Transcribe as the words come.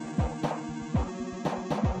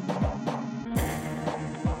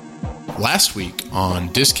Last week on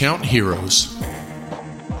Discount Heroes.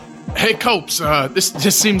 Hey Copes,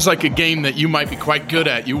 this seems like a game that you might be quite good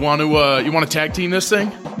at. You want to tag team this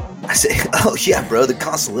thing? I say, oh yeah, bro, the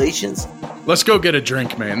constellations. Let's go get a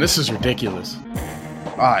drink, man. This is ridiculous.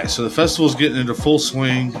 Alright, so the festival's getting into full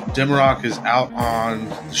swing. Demarok is out on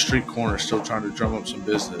the street corner still trying to drum up some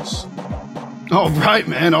business. All right,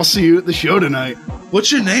 man. I'll see you at the show tonight.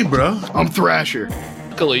 What's your name, bro? I'm Thrasher.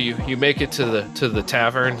 Luckily, you make it to the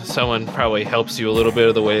tavern. Someone probably helps you a little bit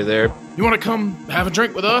of the way there. You want to come have a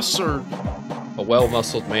drink with us, or? A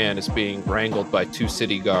well-muscled man is being wrangled by 2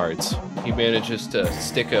 city guards. He manages to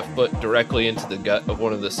stick a foot directly into the gut of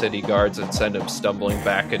one of the city guards and send him stumbling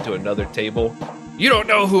back into another table. You don't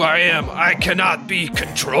know who I am. I cannot be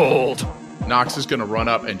controlled. Nox is going to run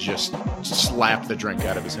up and just slap the drink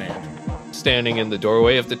out of his hand. Standing in the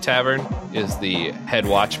doorway of the tavern is the head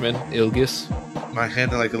watchman, Ilgis. My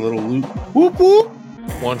hand in like a little loop. Whoop whoop!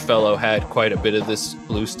 One fellow had quite a bit of this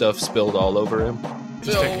blue stuff spilled all over him.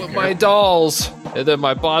 Just Fill taking with care. my dolls! And then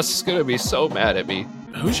my boss is gonna be so mad at me.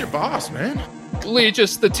 Who's your boss, man?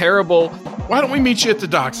 Legis the Terrible. Why don't we meet you at the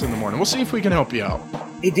docks in the morning? We'll see if we can help you out.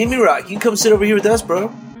 Hey, Demarok, you can come sit over here with us, bro.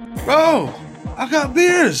 Bro, I got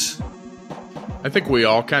beers. I think we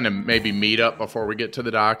all kind of maybe meet up before we get to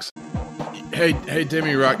the docks. Hey,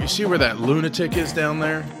 Demi Rock, you see where that lunatic is down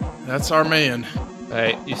there? That's our man.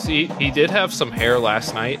 Hey, you see, he did have some hair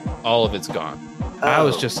last night. All of it's gone. I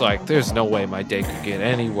was just like, there's no way my day could get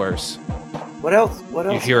any worse. What else?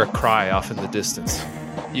 You hear a cry off in the distance.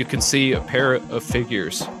 You can see a pair of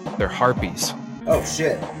figures. They're harpies. Oh,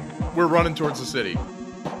 shit. We're running towards the city.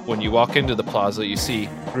 When you walk into the plaza, you see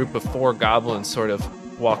a group of 4 goblins sort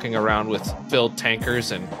of walking around with filled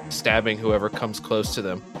tankers and stabbing whoever comes close to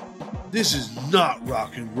them. This is not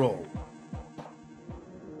rock and roll.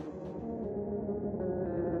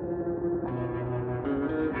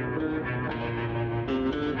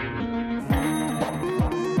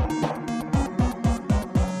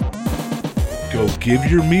 Go give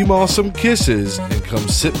your Meemaw some kisses and come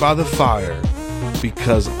sit by the fire,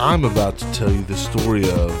 because I'm about to tell you the story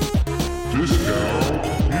of Discount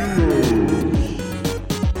Heroes.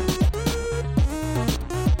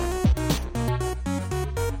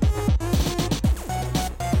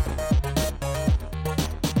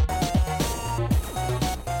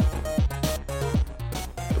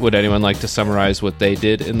 Would anyone like to summarize what they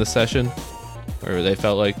did in the session? Or they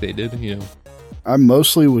felt like they did, you know? I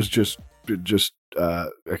mostly was just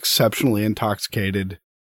exceptionally intoxicated,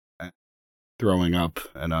 throwing up,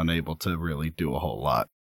 and unable to really do a whole lot.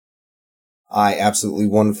 I absolutely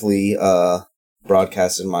wonderfully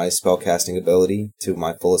broadcasted my spellcasting ability to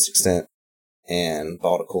my fullest extent and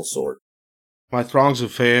bought a cool sword. My throngs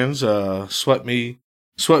of fans swept me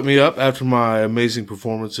up after my amazing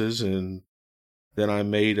performances, and then I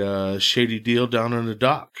made a shady deal down on the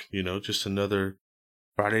dock. You know, just another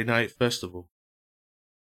Friday night festival.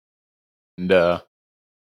 And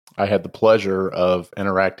I had the pleasure of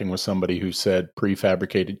interacting with somebody who said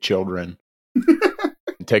prefabricated children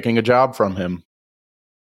and taking a job from him.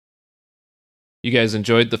 You guys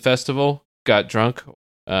enjoyed the festival, got drunk,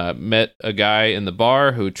 met a guy in the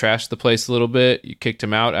bar who trashed the place a little bit. You kicked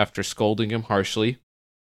him out after scolding him harshly.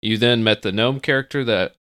 You then met the gnome character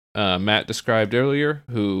that Matt described earlier,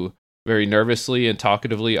 who very nervously and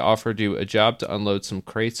talkatively offered you a job to unload some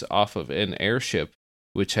crates off of an airship,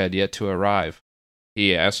 which had yet to arrive.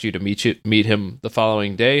 He asked you to meet him the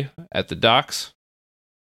following day at the docks,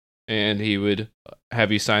 and he would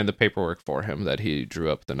have you sign the paperwork for him that he drew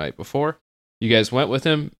up the night before. You guys went with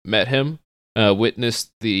him, met him,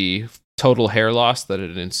 witnessed the total hair loss that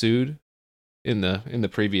had ensued in the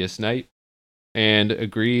previous night, and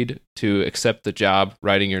agreed to accept the job,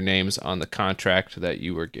 writing your names on the contract that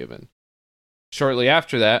you were given. Shortly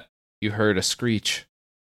after that, you heard a screech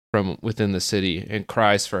from within the city and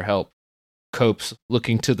cries for help. Copes,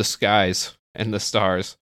 looking to the skies and the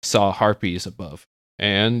stars, saw harpies above.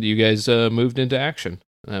 And you guys moved into action.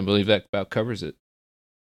 I believe that about covers it.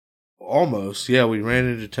 Almost, yeah. We ran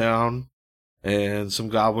into town, and some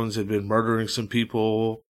goblins had been murdering some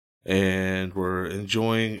people, and were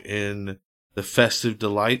enjoying in the festive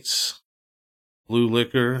delights, blue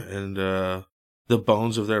liquor, and the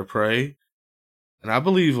bones of their prey. And I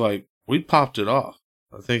believe, we popped it off.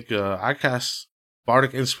 I think I cast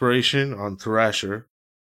Bardic Inspiration on Thrasher.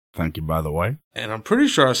 Thank you, by the way. And I'm pretty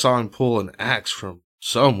sure I saw him pull an axe from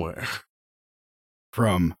somewhere.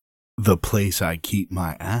 From the place I keep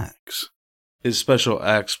my axe. His special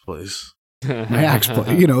axe place. My axe place.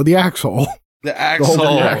 The axe hole. The axe The whole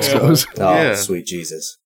hole. axe goes. Oh, Yeah. sweet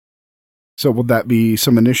Jesus. So would that be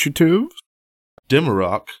some initiative?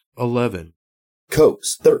 Demarok, 11.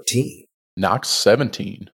 Copes, 13. Nox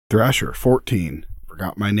 17. Thrasher, 14.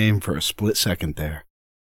 Forgot my name for a split second there.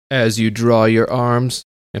 As you draw your arms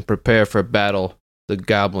and prepare for battle, the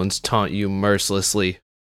goblins taunt you mercilessly.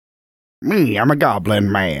 Me, I'm a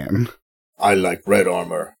goblin man. I like red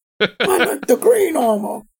armor. I like the green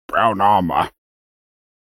armor. Brown armor.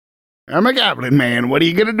 I'm a goblin man. What are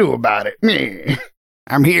you gonna do about it? Meh.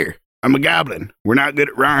 I'm here. I'm a goblin. We're not good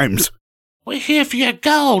at rhymes. We're here for your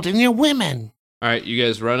gold and your women. All right, you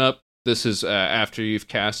guys run up. This is after you've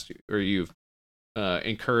cast or you've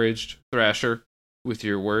encouraged Thrasher with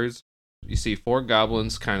your words. You see 4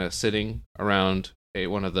 goblins kind of sitting around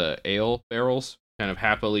one of the ale barrels, kind of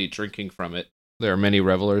happily drinking from it. There are many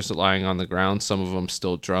revelers lying on the ground, some of them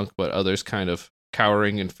still drunk, but others kind of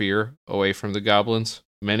cowering in fear away from the goblins.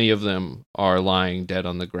 Many of them are lying dead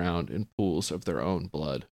on the ground in pools of their own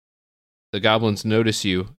blood. The goblins notice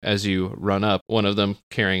you as you run up, one of them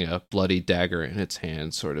carrying a bloody dagger in its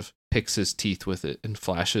hand, sort of picks his teeth with it and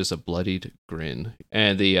flashes a bloodied grin.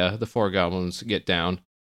 And the 4 goblins get down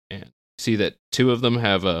and see that 2 of them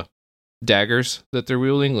have daggers that they're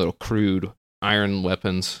wielding, little crude iron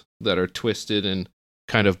weapons that are twisted and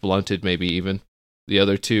kind of blunted maybe even. The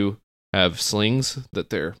other 2 have slings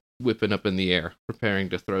that they're whipping up in the air, preparing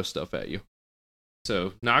to throw stuff at you.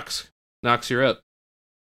 So, Nox, you're up.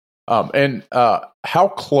 And how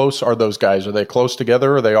close are those guys? Are they close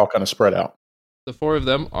together or are they all kind of spread out? The 4 of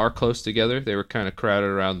them are close together. They were kind of crowded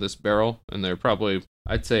around this barrel, and they're probably,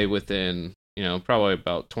 I'd say, within, probably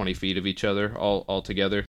about 20 feet of each other all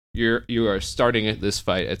together. You are starting this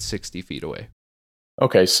fight at 60 feet away.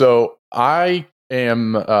 Okay, so I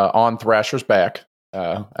am on Thrasher's back,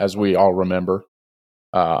 as we all remember.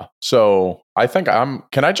 So I think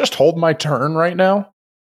can I just hold my turn right now?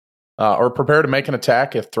 Or prepare to make an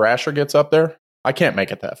attack if Thrasher gets up there? I can't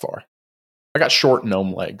make it that far. I got short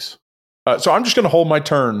gnome legs. So I'm just going to hold my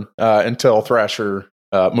turn until Thrasher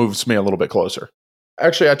moves me a little bit closer.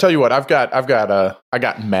 Actually, I tell you what, I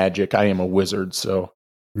got magic. I am a wizard, so.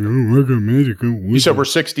 I got magic. You said we're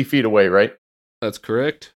 60 feet away, right? That's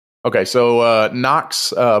correct. Okay, so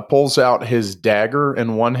Nox pulls out his dagger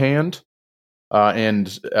in one hand,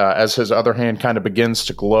 and as his other hand kind of begins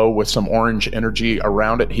to glow with some orange energy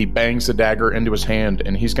around it, he bangs the dagger into his hand,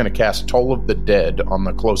 and he's going to cast Toll of the Dead on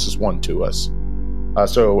the closest one to us.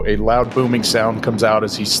 So a loud booming sound comes out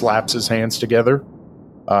as he slaps his hands together,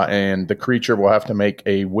 and the creature will have to make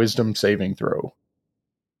a wisdom saving throw.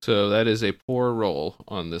 So that is a poor roll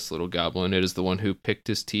on this little goblin. It is the one who picked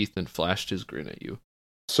his teeth and flashed his grin at you.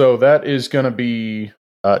 So that is going to be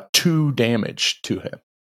 2 damage to him.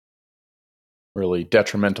 Really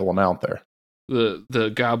detrimental amount there.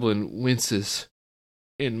 The goblin winces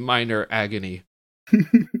in minor agony.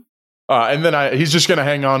 And then he's just going to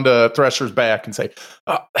hang on to Thrasher's back and say,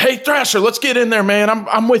 "Hey, Thrasher, let's get in there, man.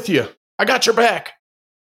 I'm with you. I got your back."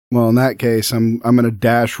 Well, in that case, I'm going to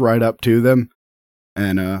dash right up to them.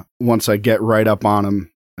 And once I get right up on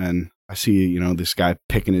him and I see, this guy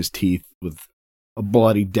picking his teeth with a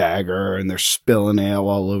bloody dagger and they're spilling ale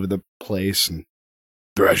all over the place. And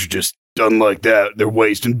Thrasher just done like that. They're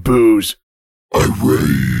wasting booze. I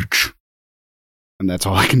rage. And that's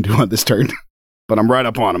all I can do on this turn. But I'm right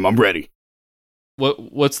up on him. I'm ready.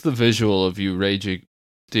 What's the visual of you raging?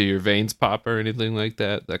 Do your veins pop or anything like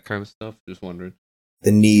that? That kind of stuff? Just wondering.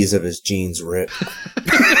 The knees of his jeans rip.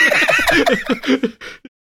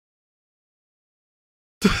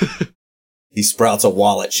 He sprouts a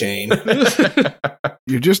wallet chain.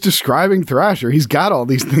 You're just describing Thrasher. He's got all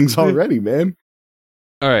these things already, man.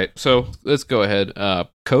 All right, so let's go ahead.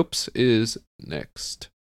 Copes is next.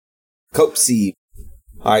 Copesy.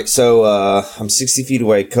 All right, so I'm 60 feet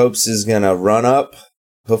away. Copes is going to run up,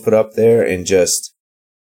 hoof it up there, and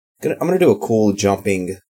I'm going to do a cool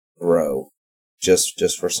jumping throw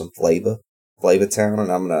just for some flavor town.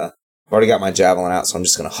 And I've already got my javelin out, so I'm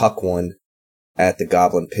just going to huck one at the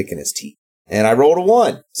goblin picking his teeth. And I rolled a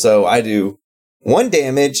 1, so I do 1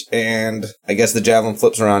 damage, and I guess the javelin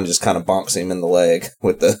flips around and just kind of bonks him in the leg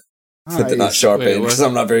with the not sharp end, because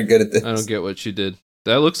I'm not very good at this. I don't get what you did.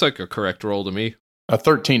 That looks like a correct roll to me. A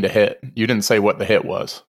 13 to hit. You didn't say what the hit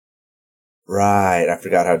was. Right, I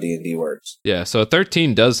forgot how D&D works. Yeah, so a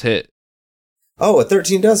 13 does hit. Oh, a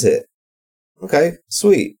 13 does hit. Okay,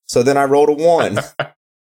 sweet. So then I rolled a 1.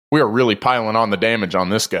 We are really piling on the damage on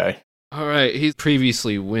this guy. All right, he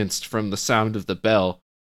previously winced from the sound of the bell,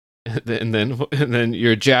 and then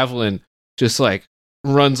your javelin just like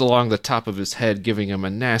runs along the top of his head, giving him a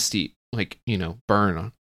nasty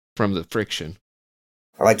burn from the friction.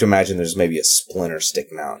 I like to imagine there's maybe a splinter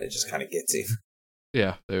sticking out, and it just kind of gets him.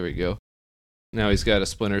 Yeah, there we go. Now he's got a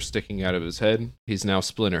splinter sticking out of his head. He's now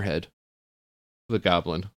Splinterhead, the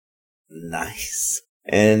goblin. Nice.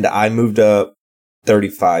 And I moved up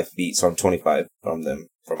 35 feet, so I'm 25 from them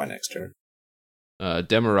for my next turn.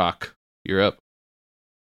 Demarok, you're up.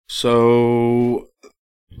 So,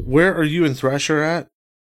 where are you and Thrasher at,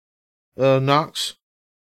 Nox?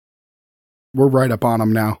 We're right up on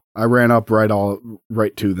them now. I ran up right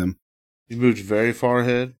to them. You moved very far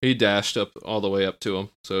ahead. He dashed up all the way up to him,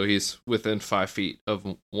 so he's within 5 feet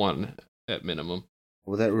of one at minimum.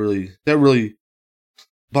 Well, that really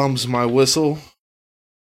bums my whistle.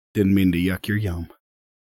 Didn't mean to yuck your yum.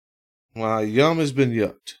 My yum has been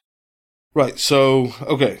yucked. Right, so,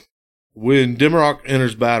 okay. When Demarok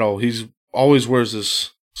enters battle, he's always wears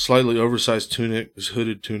this slightly oversized tunic, this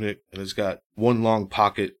hooded tunic, and it's got one long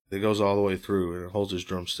pocket that goes all the way through, and it holds his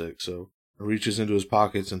drumstick. So he reaches into his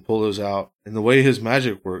pockets and pulls those out. And the way his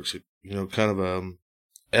magic works, kind of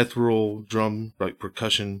ethereal drum, like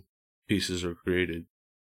percussion pieces are created.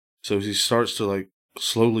 So he starts to like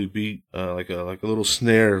slowly beat, like a little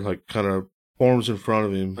snare, like kind of forms in front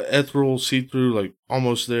of him. Ethereal, see-through, like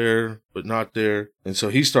almost there, but not there. And so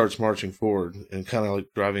he starts marching forward and kind of like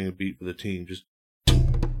driving a beat for the team. Just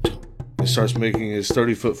he starts making his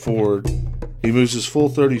 30-foot forward. He moves his full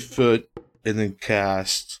 30 foot and then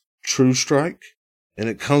casts True Strike. And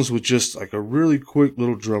it comes with just like a really quick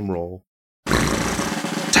little drum roll.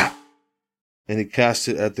 And he casts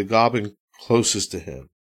it at the goblin closest to him.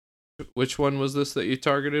 Which one was this that you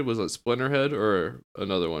targeted? Was it Splinterhead or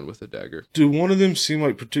another one with a dagger? Do one of them seem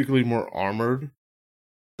like particularly more armored?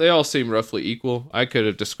 They all seem roughly equal. I could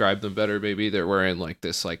have described them better. Maybe they're wearing like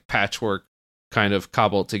this like patchwork kind of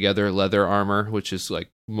cobbled together leather armor, which is like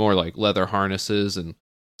more like leather harnesses and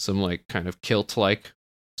some like kind of kilt-like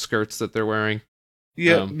skirts that they're wearing.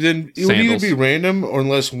 Yeah, then it would either be random or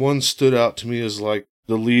unless one stood out to me as like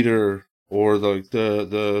the leader or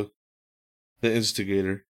the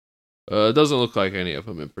instigator. It doesn't look like any of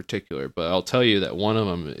them in particular, but I'll tell you that one of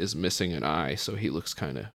them is missing an eye, so he looks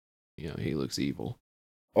kind of, he looks evil.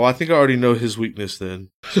 Oh, I think I already know his weakness then.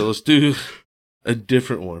 So let's do a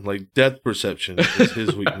different one. Like depth perception is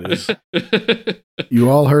his weakness. You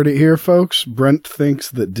all heard it here, folks. Brent thinks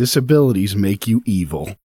that disabilities make you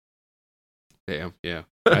evil. Damn, yeah.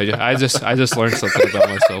 I just learned something about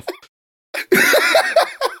myself.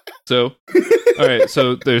 So, all right.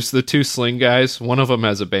 So there's the two sling guys. One of them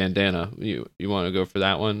has a bandana. You want to go for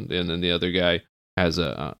that one, and then the other guy has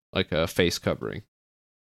a face covering.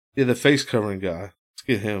 Yeah, the face covering guy. Let's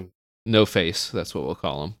get him. No face. That's what we'll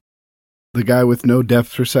call him. The guy with no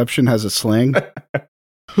depth perception has a sling.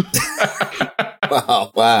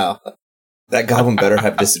 Wow. That goblin better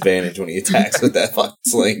have disadvantage when he attacks with that fucking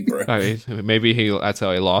sling, bro. I mean, maybe that's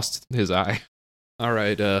how he lost his eye. All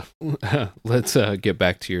right, let's get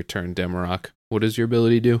back to your turn, Demarok. What does your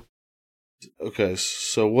ability do? Okay,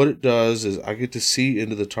 so what it does is I get to see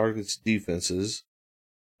into the target's defenses,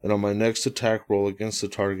 and on my next attack roll against the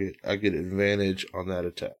target, I get advantage on that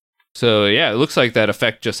attack. So yeah, it looks like that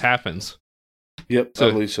effect just happens. Yep,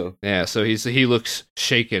 I believe so. Yeah, so he looks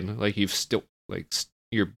shaken, like you've still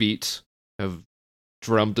your beats have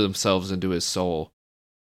drummed themselves into his soul.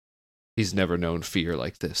 He's never known fear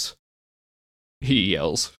like this. He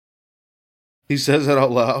yells. He says that out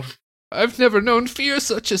loud. I've never known fear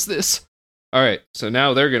such as this. All right, so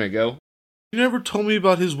now they're going to go. You never told me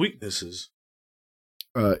about his weaknesses.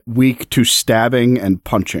 Weak to stabbing and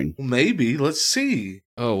punching. Well, maybe. Let's see.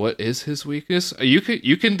 Oh, what is his weakness? You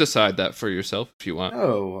can decide that for yourself if you want.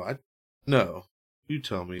 No. You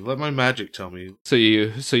tell me. Let my magic tell me. So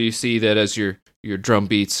you see that as your drum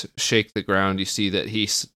beats shake the ground, you see that he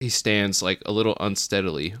stands like a little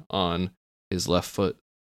unsteadily on his left foot.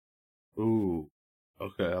 Ooh.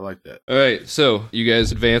 Okay, I like that. All right, so you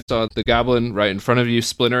guys advance on the goblin right in front of you.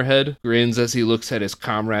 Splinterhead grins as he looks at his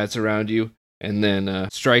comrades around you, and then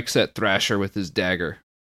strikes at Thrasher with his dagger.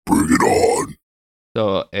 Bring it on.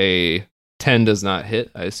 So a 10 does not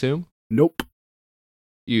hit, I assume? Nope.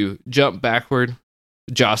 You jump backward,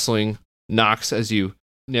 jostling Nox as you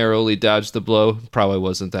narrowly dodge the blow. Probably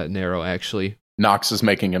wasn't that narrow, actually. Nox is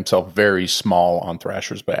making himself very small on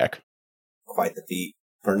Thrasher's back. Quite the feat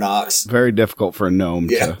for Nox. Very difficult for a gnome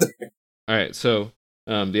to... All right, so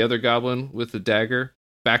the other goblin with the dagger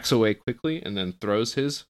backs away quickly and then throws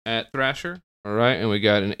his at Thrasher. All right, and we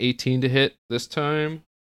got an 18 to hit this time.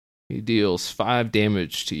 He deals 5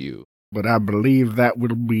 damage to you. But I believe that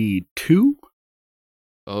will be 2?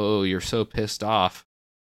 Oh, you're so pissed off.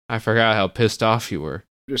 I forgot how pissed off you were.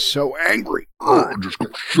 Just so angry. I'm just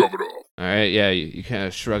gonna shove it off. All right, yeah, you kind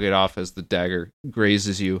of shrug it off as the dagger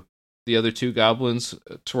grazes you. The other two goblins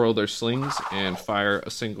twirl their slings and fire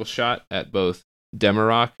a single shot at both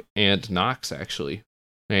Demarok and Nox, actually.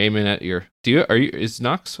 Aiming at your. Is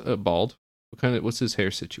Nox bald? What's his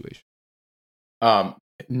hair situation?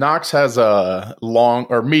 Nox has a long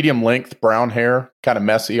or medium length brown hair, kind of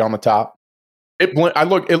messy on the top. It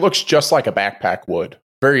looks just like a backpack would.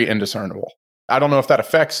 Very indiscernible. I don't know if that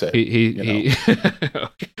affects it.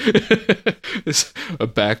 It's a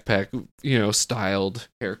backpack, styled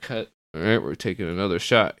haircut. All right, we're taking another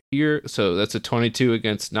shot here. So that's a 22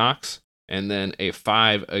 against Nox, and then a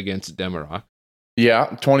 5 against Demarok.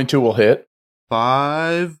 Yeah, 22 will hit.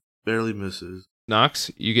 5 barely misses.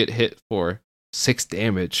 Nox, you get hit for 6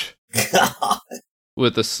 damage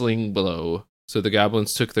with a sling blow. So the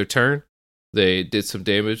goblins took their turn. They did some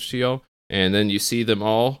damage to y'all, and then you see them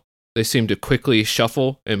all. They seem to quickly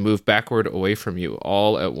shuffle and move backward away from you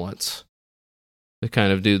all at once. They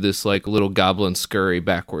kind of do this like little goblin scurry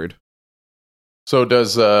backward. So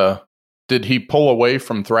did he pull away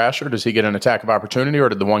from Thrasher? Does he get an attack of opportunity, or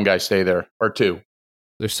did the one guy stay there? Or two?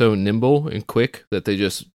 They're so nimble and quick that they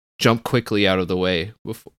just jump quickly out of the way,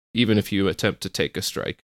 even if you attempt to take a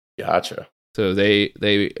strike. Gotcha. So they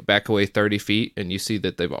back away 30 feet, and you see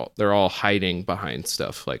that they're all hiding behind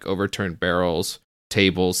stuff like overturned barrels,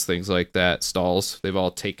 tables, things like that, stalls. They've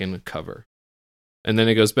all taken cover. And then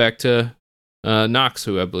it goes back to Nox,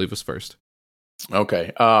 who I believe was first.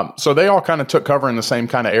 Okay. So they all kind of took cover in the same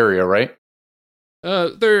kind of area, right?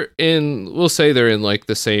 They're in like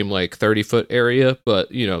the same like 30-foot area, but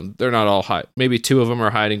they're not all high. Maybe 2 of them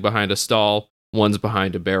are hiding behind a stall, one's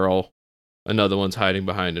behind a barrel, another one's hiding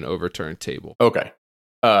behind an overturned table. Okay.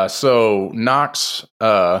 So Nox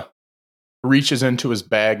reaches into his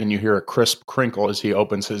bag, and you hear a crisp crinkle as he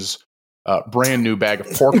opens his brand new bag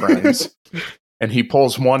of pork rinds. And he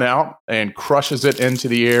pulls one out and crushes it into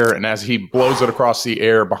the air. And as he blows it across the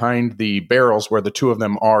air behind the barrels where the 2 of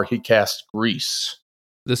them are, he casts grease.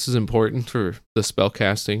 This is important for the spell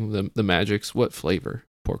casting, the magics. What flavor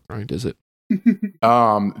pork rind is it?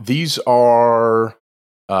 These are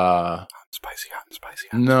hot and spicy.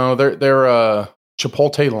 No, they're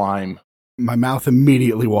chipotle lime. My mouth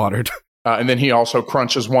immediately watered. And then he also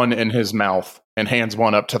crunches one in his mouth and hands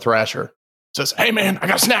one up to Thrasher. Says, "Hey man, I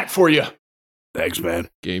got a snack for you." Thanks, man.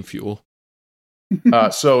 Game fuel.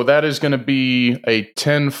 So that is going to be a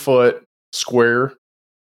 10-foot square.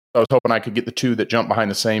 I was hoping I could get the 2 that jump behind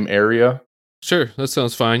the same area. Sure, that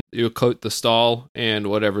sounds fine. You'll coat the stall and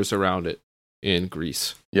whatever's around it in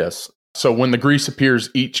grease. Yes. So when the grease appears,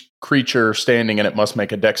 each creature standing in it must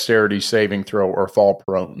make a dexterity saving throw or fall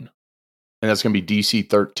prone. And that's going to be DC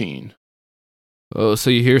 13. Oh, so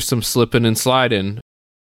you hear some slipping and sliding.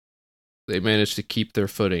 They managed to keep their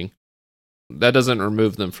footing. That doesn't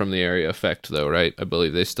remove them from the area effect, though, right? I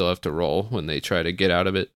believe they still have to roll when they try to get out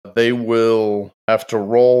of it. They will have to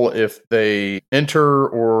roll if they enter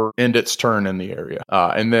or end its turn in the area.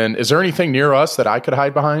 And then, is there anything near us that I could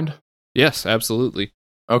hide behind? Yes, absolutely.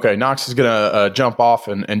 Okay, Nox is going to jump off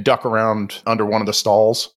and duck around under one of the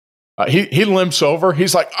stalls. He limps over.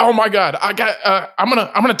 He's like, "Oh my god, I'm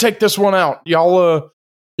gonna take this one out. Y'all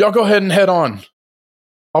go ahead and head on.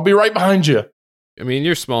 I'll be right behind you." I mean,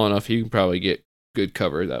 you're small enough, you can probably get good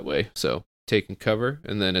cover that way. So, taking cover,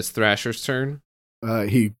 and then it's Thrasher's turn.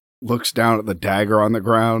 He looks down at the dagger on the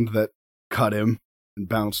ground that cut him and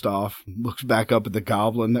bounced off. Looks back up at the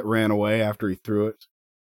goblin that ran away after he threw it.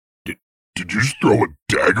 Did you just throw a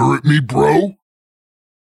dagger at me, bro?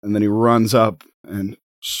 And then he runs up and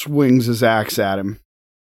swings his axe at him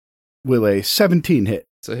with a 17 hit.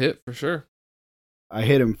 It's a hit for sure. I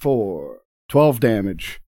hit him for 12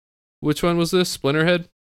 damage. Which one was this? Splinterhead?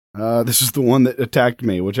 This is the one that attacked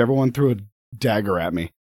me. Whichever one threw a dagger at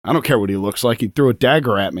me. I don't care what he looks like. He threw a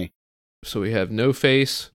dagger at me. So we have No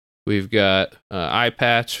Face. We've got Eye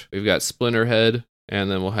Patch. We've got Splinterhead. And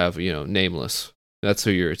then we'll have, Nameless. That's who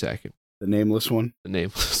you're attacking. The nameless one? The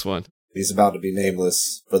nameless one. He's about to be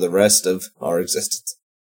nameless for the rest of our existence.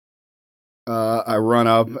 I run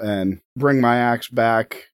up and bring my axe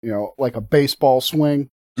back, like a baseball swing.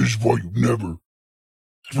 This is why you never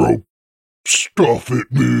throw stuff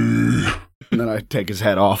at me. And then I take his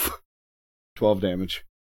head off. 12 damage.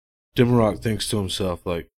 Demarok thinks to himself,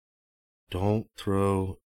 like, don't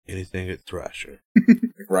throw anything at Thrasher.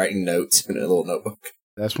 Writing notes in a little notebook.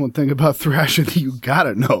 That's one thing about Thrasher that you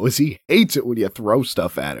gotta know, is he hates it when you throw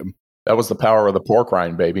stuff at him. That was the power of the pork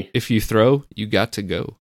rind, baby. If you throw, you got to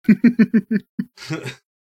go.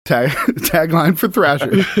 Tagline for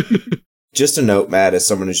Thrasher. Just a note, Matt, as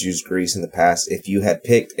someone who's used grease in the past, if you had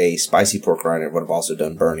picked a spicy pork rind, it would have also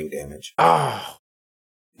done burning damage. Oh,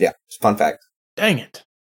 Yeah, fun fact. dang it.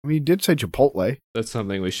 I mean, he did say Chipotle. That's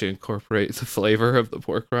something we should incorporate, the flavor of the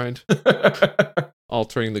pork rind.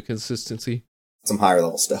 Altering the consistency. Some higher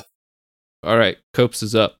level stuff. All right, Copes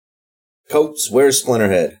is up. Copes, where's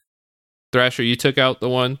Splinterhead? Thrasher, you took out the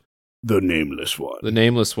one, The nameless one. the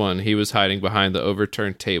nameless one. He was hiding behind the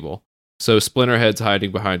overturned table. So Splinterhead's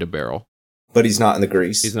hiding behind a barrel. But he's not in the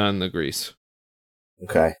grease. He's not in the grease.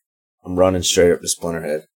 Okay. I'm running straight up to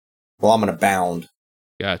Splinterhead. Well, I'm going to bound.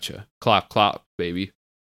 Gotcha. Clop, clop, baby.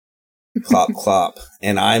 Clop, clop.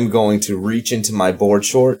 And I'm going to reach into my board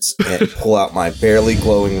shorts and pull out my barely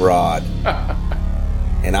glowing rod.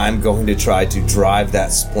 And I'm going to try to drive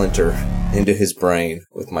that splinter into his brain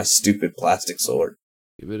with my stupid plastic sword.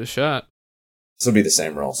 Give it a shot. This will be the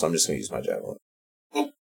same roll, so I'm just going to use my javelin.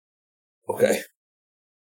 Okay.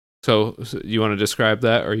 So you want to describe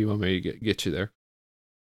that, or you want me to get you there?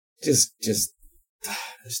 Just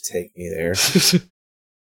take me there.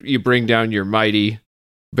 You bring down your mighty,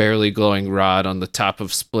 barely glowing rod on the top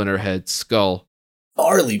of Splinterhead's skull.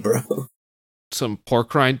 Gnarly, bro. Some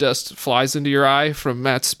pork rind dust flies into your eye from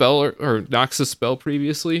Matt's spell or Nox's spell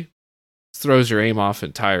previously. Throws your aim off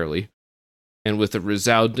entirely. And with a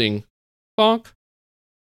resounding bonk,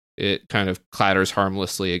 it kind of clatters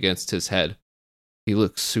harmlessly against his head. He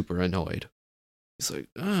looks super annoyed. He's like,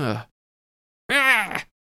 ah.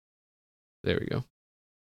 There we go.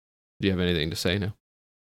 Do you have anything to say now?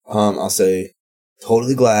 I'll say,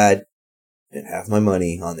 totally glad I didn't have my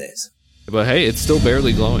money on this. But hey, it's still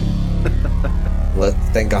barely glowing.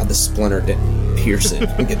 Thank God the splinter didn't pierce it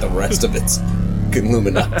and get the rest of its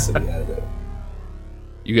luminosity out of it.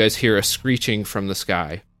 You guys hear a screeching from the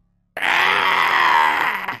sky.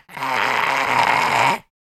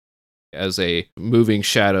 As a moving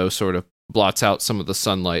shadow sort of blots out some of the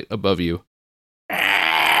sunlight above you.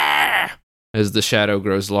 As the shadow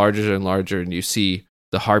grows larger and larger, and you see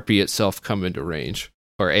the harpy itself come into range,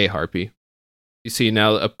 or a harpy. You see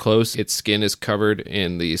now up close, its skin is covered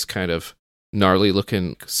in these kind of gnarly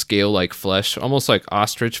looking scale-like flesh, almost like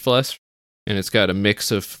ostrich flesh. And it's got a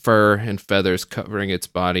mix of fur and feathers covering its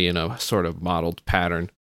body in a sort of mottled pattern.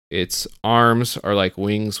 Its arms are like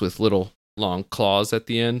wings with little long claws at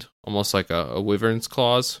the end, almost like a wyvern's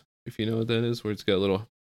claws, if you know what that is, where it's got little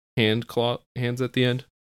hands at the end.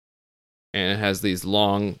 And it has these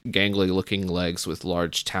long, gangly-looking legs with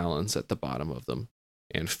large talons at the bottom of them,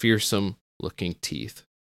 and fearsome-looking teeth.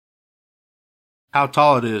 How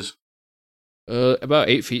tall it is? About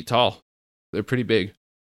 8 feet tall. They're pretty big.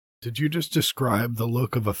 Did you just describe the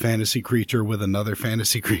look of a fantasy creature with another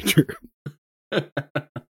fantasy creature? Did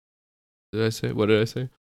I say? What did I say?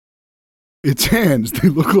 Its hands, they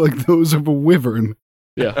look like those of a wyvern.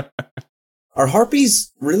 Yeah. Are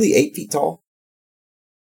harpies really 8 feet tall?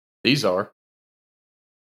 These are.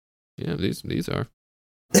 Yeah, these are.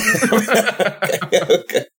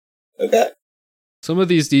 Okay. Some of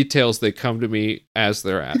these details, they come to me as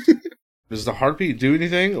they're at. Does the harpy do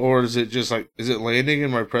anything, or is it just like, is it landing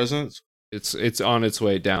in my presence? It's on its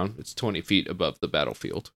way down. It's 20 feet above the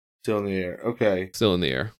battlefield. Still in the air. Okay. Still in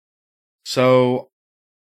the air. So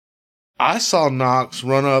I saw Nox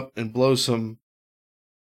run up and blow some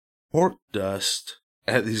pork dust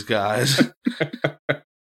at these guys.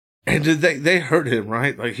 And did they hurt him,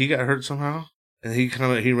 right? Like he got hurt somehow? And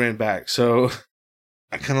he ran back. So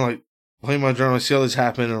I kind of like play my drum. I see all this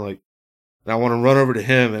happen, and I want to run over to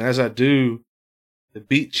him. And as I do, the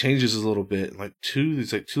beat changes a little bit. And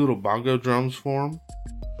these two little bongo drums form.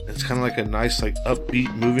 It's kind of like a nice, like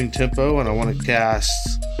upbeat moving tempo. And I want to cast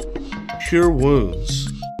Cure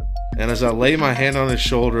Wounds. And as I lay my hand on his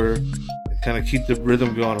shoulder and kind of keep the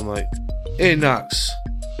rhythm going, I'm like, hey, Nox,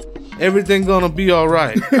 everything gonna be all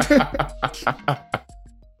right.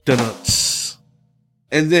 Dun-uts.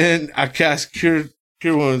 And then I cast Cure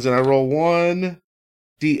Wounds, and I roll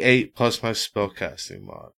 1d8 plus my spellcasting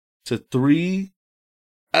mod. It's a 3.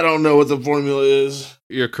 I don't know what the formula is.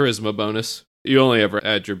 Your charisma bonus. You only ever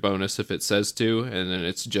add your bonus if it says to, and then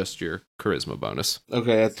it's just your charisma bonus.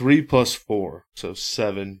 Okay, a 3 plus 4, so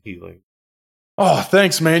 7 healing. Oh,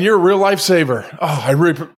 thanks, man. You're a real lifesaver. Oh,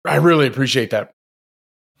 I really appreciate that.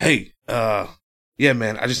 Hey, yeah,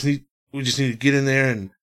 man, we just need to get in there.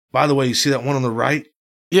 And by the way, you see that one on the right?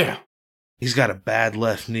 Yeah. He's got a bad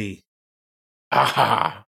left knee.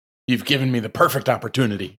 Aha. You've given me the perfect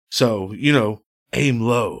opportunity. So, aim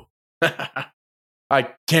low.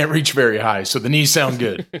 I can't reach very high, so the knees sound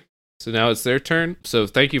good. So now it's their turn. So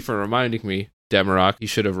thank you for reminding me, Demarok. You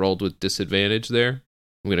should have rolled with disadvantage there.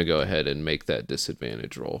 I'm going to go ahead and make that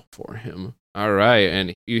disadvantage roll for him. All right,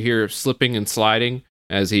 and you hear slipping and sliding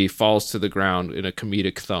as he falls to the ground in a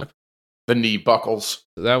comedic thump. The knee buckles.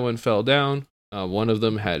 That one fell down. One of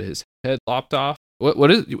them had his head lopped off.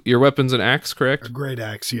 What is your weapon's an axe, correct? A great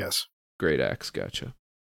axe, yes. Great axe, gotcha.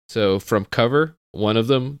 So from cover, One of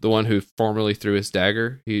them, the one who formerly threw his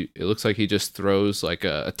dagger, it looks like he just throws like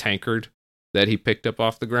a tankard that he picked up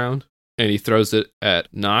off the ground, and he throws it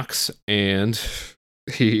at Nox, and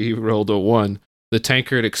he rolled a 1. The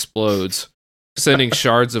tankard explodes, sending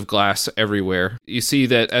shards of glass everywhere. You see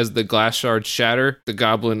that as the glass shards shatter, the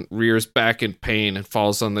goblin rears back in pain and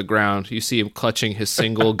falls on the ground. You see him clutching his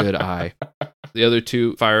single good eye. The other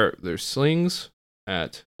 2 fire their slings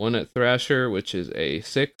at one at Thrasher, which is a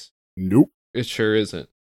 6. Nope. It sure isn't.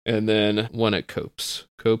 And then one at Copes.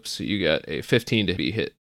 Copes, you got a 15 to be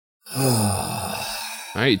hit. All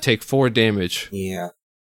right, you take 4 damage. Yeah.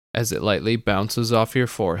 As it lightly bounces off your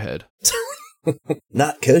forehead.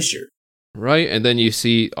 Not kosher. Right, and then you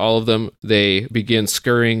see all of them, they begin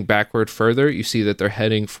scurrying backward further. You see that they're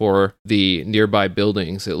heading for the nearby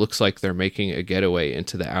buildings. It looks like they're making a getaway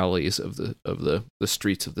into the alleys of the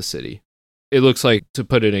streets of the city. It looks like, to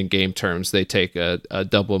put it in game terms, they take a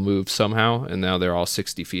double move somehow, and now they're all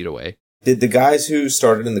 60 feet away. Did the guys who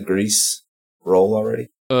started in the grease roll already?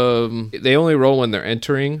 They only roll when they're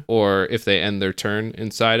entering, or if they end their turn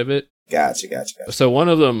inside of it. Gotcha. So one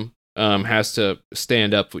of them has to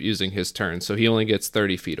stand up using his turn, so he only gets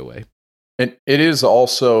 30 feet away. And it is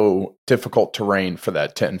also difficult terrain for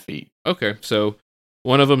that 10 feet. Okay, so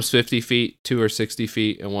one of them's 50 feet, 2 are 60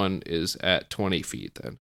 feet, and one is at 20 feet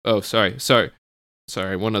then. Oh, sorry.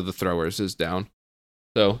 One of the throwers is down.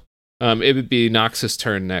 So it would be Nox's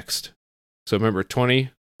turn next. So remember, 20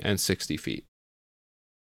 and 60 feet.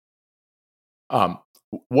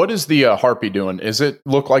 What is the Harpy doing? Is it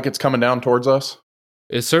look like it's coming down towards us?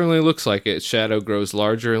 It certainly looks like it. Its shadow grows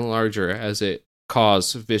larger and larger as it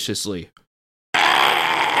caws viciously.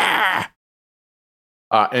 And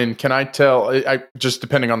can I tell, just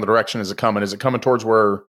depending on the direction, is it coming towards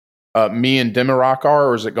where me and Demirok are,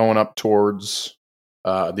 or is it going up towards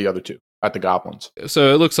the other 2 at the goblins?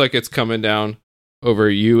 So it looks like it's coming down over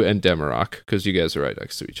you and Demirok, because you guys are right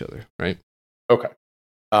next to each other, right? Okay.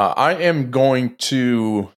 I am going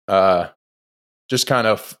to just kind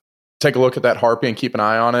of take a look at that Harpy and keep an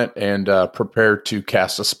eye on it, and prepare to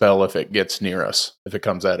cast a spell if it gets near us, if it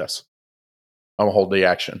comes at us. I'm going to hold the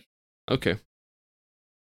action. Okay.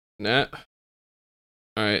 Nat.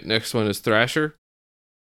 All right, next one is Thrasher.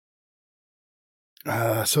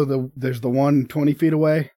 So there's the one 20 feet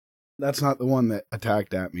away. That's not the one that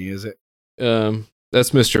attacked at me, is it?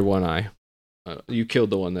 That's Mr. One Eye. You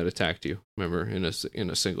killed the one that attacked you. Remember, in a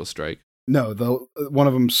single strike. No, the one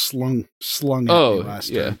of them slung at me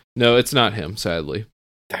last time. No, it's not him. Sadly.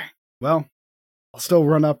 Dang. Well, I'll still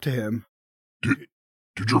run up to him.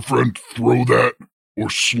 Did your friend throw that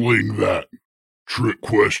or sling that? Trick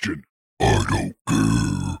question. I don't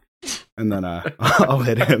care. And then I'll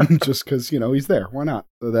hit him just because, he's there. Why not?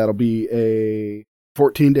 So that'll be a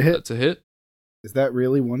 14 to hit. That's a hit. Is that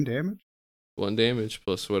really 1 damage? 1 damage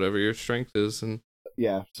plus whatever your strength is. And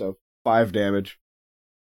yeah, so 5 damage.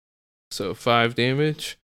 So 5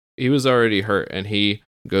 damage. He was already hurt, and he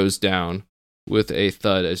goes down with a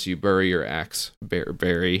thud as you bury your axe.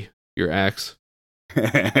 Bury your axe.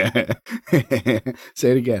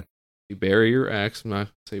 Say it again. You bury your axe. I'm not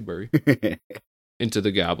say bury. Into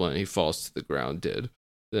the goblin. He falls to the ground dead.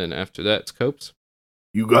 Then after that, it's Copes.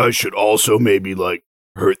 You guys should also maybe,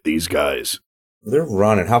 hurt these guys. They're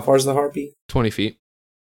running. How far is the Harpy? 20 feet.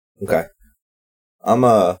 Okay. I'm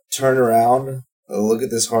turn around, look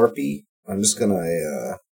at this Harpy. I'm just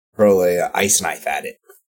gonna hurl a ice knife at it.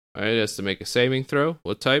 All right, it has to make a saving throw.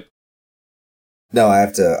 What type? No, I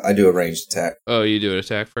do a ranged attack. Oh, you do an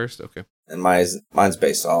attack first? Okay. And mine's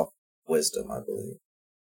based off wisdom, I believe.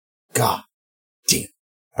 God damn.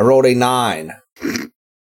 I rolled a 9.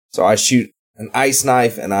 So I shoot an ice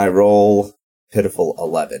knife and I roll pitiful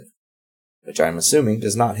 11, which I'm assuming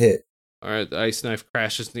does not hit. All right, the ice knife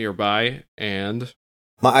crashes nearby, and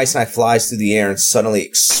my ice knife flies through the air and suddenly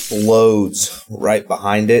explodes right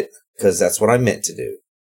behind it, because that's what I meant to do.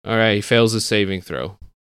 All right, he fails his saving throw.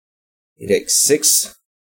 He takes 6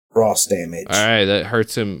 frost damage. All right, that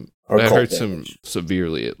hurts him. That hurts him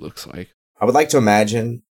severely, it looks like. I would like to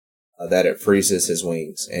imagine that it freezes his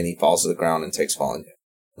wings, and he falls to the ground and takes falling damage,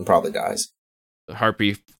 and probably dies. The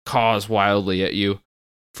Harpy caws wildly at you,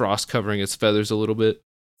 frost covering its feathers a little bit.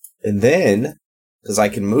 And then, because I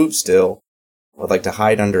can move still, I'd like to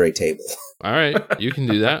hide under a table. All right, you can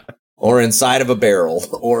do that. Or inside of a barrel,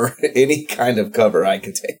 or any kind of cover I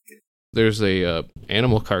can take. There's a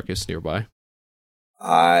animal carcass nearby.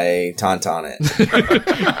 I tauntaun it.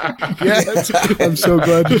 Yes, I'm so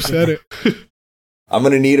glad you said it. I'm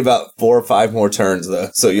going to need about 4 or 5 more turns, though,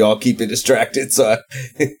 so y'all keep it distracted. So,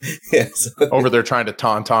 Over there trying to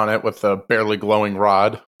tauntaun it with a barely glowing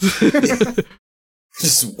rod.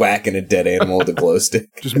 Just whacking a dead animal with a glow stick.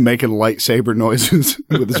 Just making lightsaber noises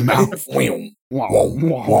with his mouth.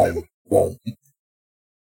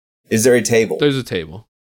 Is there a table? There's a table.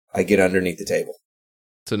 I get underneath the table.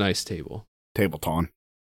 It's a nice table. Tableton.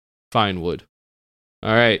 Fine wood.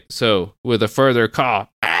 All right, so with a further caw,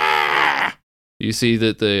 you see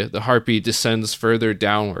that the harpy descends further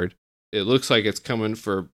downward. It looks like it's coming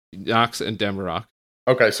for Nox and Demarok.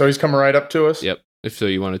 Okay, so he's coming right up to us? Yep, if so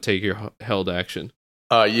you want to take your held action.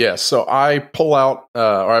 Yes, so I pull out,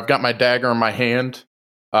 or I've got my dagger in my hand,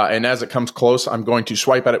 and as it comes close, I'm going to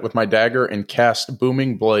swipe at it with my dagger and cast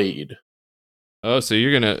Booming Blade. Oh, so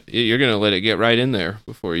you're gonna let it get right in there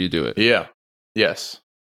before you do it. Yeah, yes.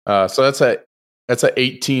 So that's a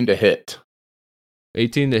 18 to hit.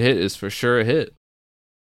 18 to hit is for sure a hit.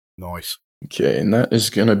 Nice. Okay, and that is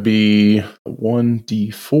going to be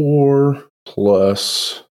 1d4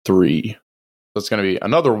 plus 3. That's going to be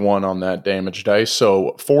another 1 on that damage dice,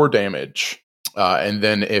 so 4 damage. And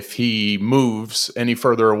then if he moves any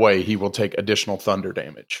further away, he will take additional thunder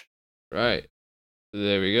damage. Right.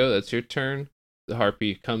 There we go. That's your turn. The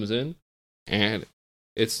harpy comes in, and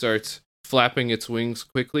it starts flapping its wings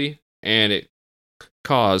quickly, and it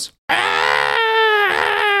caws.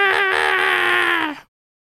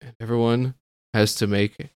 And everyone has to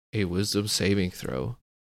make a wisdom saving throw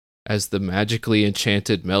as the magically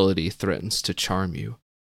enchanted melody threatens to charm you.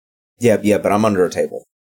 Yeah, but I'm under a table.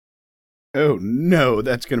 Oh no,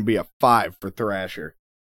 that's going to be a 5 for Thrasher.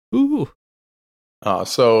 Ooh.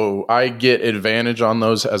 So I get advantage on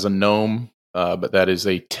those as a gnome, but that is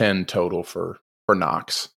a 10 total for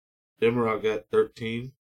Nox. Demarok got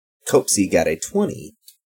 13. Copesy got a 20.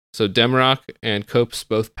 So Demarok and Copes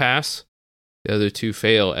both pass. The other two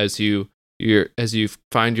fail as you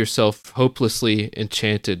find yourself hopelessly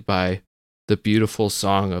enchanted by the beautiful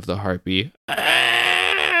song of the harpy.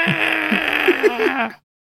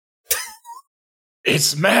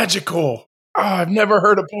 It's magical. Oh, I've never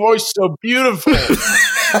heard a voice so beautiful.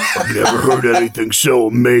 I've never heard anything so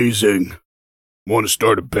amazing. Want to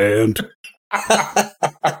start a band?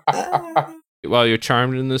 While you're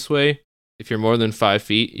charmed in this way, if you're more than 5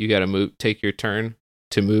 feet, you got to take your turn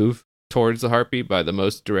to move towards the harpy by the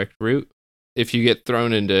most direct route. If you get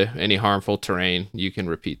thrown into any harmful terrain, you can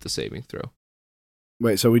repeat the saving throw.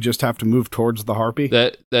 Wait, so we just have to move towards the harpy?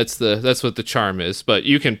 That's what the charm is, but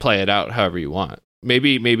you can play it out however you want.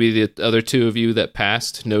 Maybe the other two of you that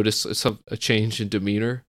passed notice a change in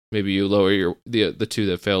demeanor. Maybe you lower the two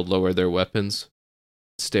that failed lower their weapons,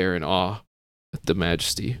 stare in awe at the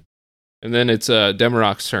majesty. And then it's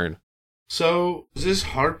Demarok's turn. So, is this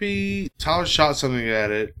harpy... Tyler shot something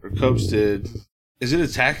at it, or Copes did. Is it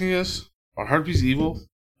attacking us? Are harpies evil?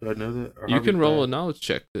 Do I know that? You can roll a knowledge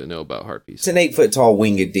check to know about harpies. It's an 8-foot-tall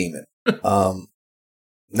winged demon.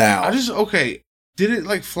 Now... Okay, did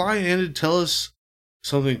it, fly in and tell us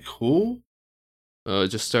something cool? It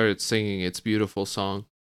just started singing its beautiful song.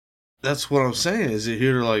 That's what I'm saying. Is it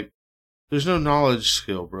here to, there's no knowledge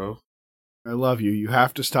skill, bro. I love you. You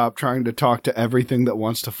have to stop trying to talk to everything that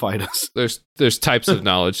wants to fight us. There's types of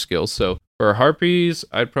knowledge skills. So for harpies,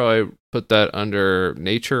 I'd probably put that under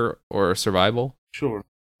nature or survival. Sure.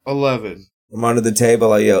 11. I'm under the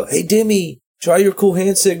table. I yell, "Hey, Demi, try your cool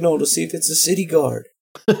hand signal to see if it's a city guard."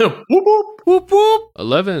 Whoop, whoop. Whoop, whoop.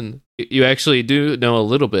 11. You actually do know a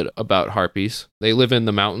little bit about harpies. They live in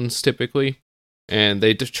the mountains typically, and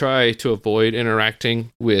they try to avoid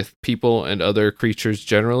interacting with people and other creatures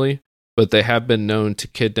generally. But they have been known to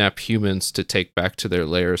kidnap humans to take back to their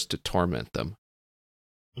lairs to torment them.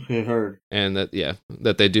 Okay, heard. And that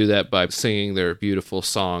they do that by singing their beautiful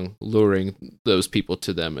song, luring those people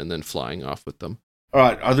to them, and then flying off with them. All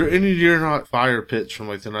right, are there any near-not fire pits from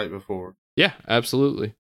the night before? Yeah,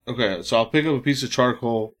 absolutely. Okay, so I'll pick up a piece of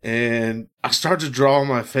charcoal, and I start to draw on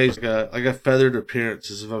my face like a feathered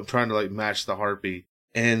appearance, as if I'm trying to match the harpy.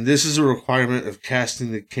 And this is a requirement of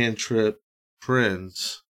casting the cantrip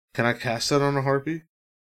Friends. Can I cast that on a harpy?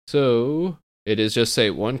 So, it is just say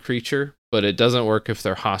one creature, but it doesn't work if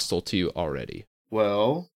they're hostile to you already.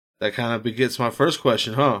 Well, that kind of begets my first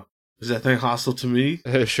question, huh? Is that thing hostile to me?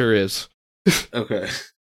 It sure is. Okay.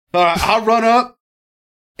 All right, I'll run up,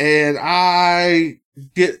 and I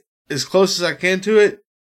get as close as I can to it,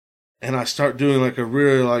 and I start doing a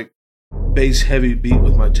really bass heavy beat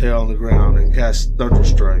with my tail on the ground and cast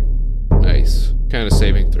Thunderstrike. Nice. What kind of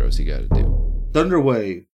saving throws you gotta do? Thunder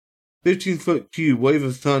Wave. 15-foot cube, wave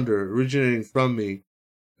of thunder originating from me.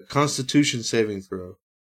 A Constitution saving throw.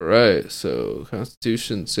 Right, so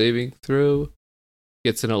Constitution saving throw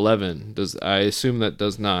gets an 11. I assume that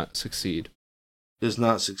does not succeed. Does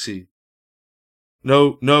not succeed.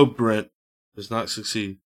 No, Brent. Does not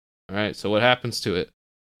succeed. All right, so what happens to it?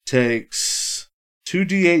 Takes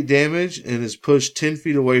 2d8 damage and is pushed 10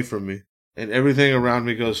 feet away from me. And everything around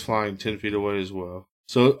me goes flying 10 feet away as well.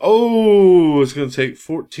 So, it's going to take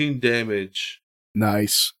 14 damage.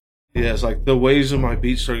 Nice. Yeah, it's like the waves on my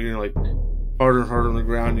beach start getting like harder and harder on the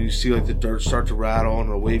ground. And you see like the dirt start to rattle and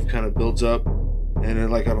the wave kind of builds up. And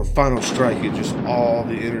then like on a final strike, it just all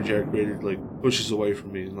the energy I created like pushes away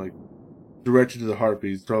from me and like directed to the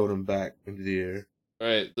Harpy, throwing him back into the air. All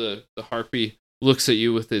right, the Harpy looks at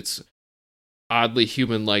you with its oddly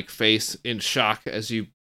human-like face in shock as you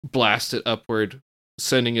blast it upward,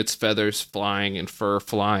 sending its feathers flying and fur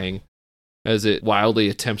flying as it wildly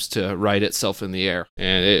attempts to right itself in the air,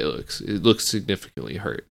 and it looks significantly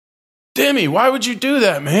hurt. Demi, why would you do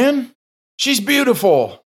that, man? She's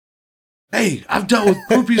beautiful. Hey, I've dealt with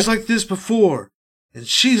groupies like this before, and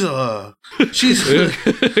she's careful.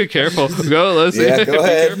 Go, let's see. Yeah, go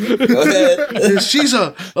ahead. Go ahead. she's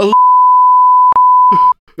a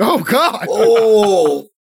Oh, God. Oh,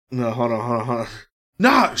 No, hold on.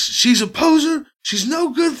 Nah, she's a poser. She's no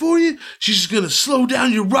good for you. She's just gonna slow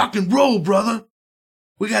down your rock and roll, brother.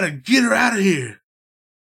 We gotta get her out of here.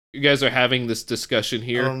 You guys are having this discussion I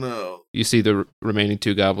here. don't know. You see the remaining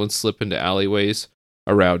two goblins slip into alleyways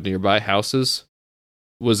around nearby houses.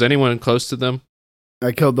 Was anyone close to them?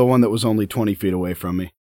 I killed the one that was only 20 feet away from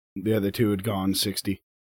me. The other two had gone 60.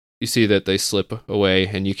 You see that they slip away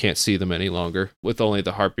and you can't see them any longer, with only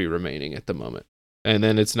the Harpy remaining at the moment. And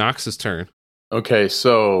then it's Nox's turn. Okay,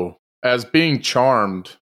 so as being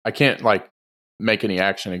charmed, I can't make any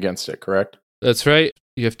action against it, correct? That's right.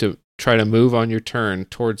 You have to try to move on your turn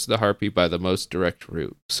towards the Harpy by the most direct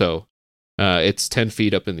route. So it's 10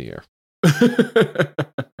 feet up in the air.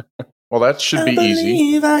 Well, that should be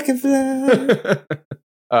easy. I can fly.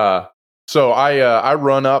 So I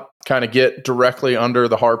run up, kind of get directly under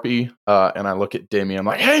the Harpy, and I look at Demi. I'm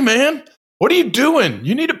like, "Hey, man, what are you doing?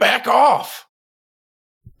 You need to back off."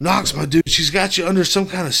 Nox, my dude, she's got you under some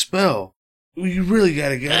kind of spell. You really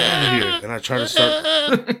gotta get out of here. And I try to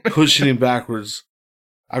start pushing him backwards.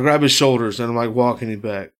 I grab his shoulders and I'm like walking him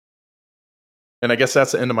back. And I guess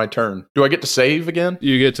that's the end of my turn. Do I get to save again?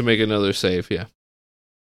 You get to make another save, yeah.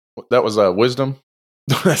 That was a wisdom.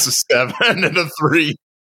 That's a 7 and a 3.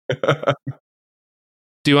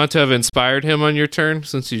 Do you want to have inspired him on your turn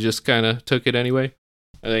since you just kind of took it anyway?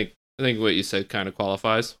 I think what you said kind of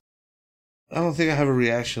qualifies. I don't think I have a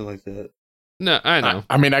reaction like that. No, I know.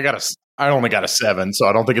 I mean, I only got a 7, so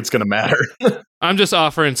I don't think it's going to matter. I'm just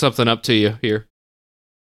offering something up to you here.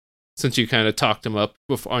 Since you kind of talked him up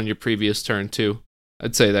on your previous turn too.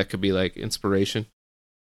 I'd say that could be like inspiration.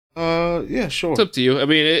 Yeah, sure. It's up to you. I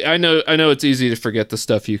mean, I know it's easy to forget the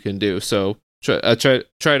stuff you can do, so try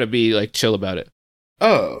to be like chill about it.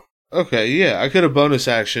 Oh, okay, yeah. I could have bonus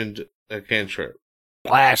actioned a cantrip.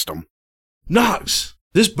 Blast them. Nox,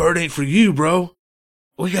 this bird ain't for you, bro.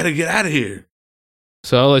 We gotta get out of here.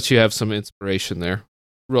 So I'll let you have some inspiration there.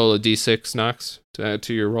 Roll a d6, Nox, to add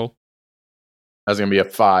to your roll. That's going to be a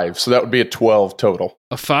 5, so that would be a 12 total.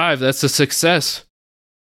 A 5, that's a success.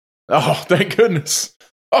 Oh, thank goodness.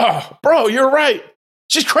 Oh, bro, you're right.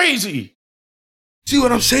 She's crazy. See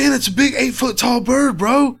what I'm saying? It's a big 8-foot tall bird,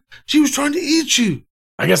 bro. She was trying to eat you.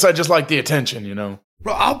 I guess I just like the attention, you know.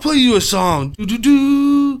 Bro, I'll play you a song.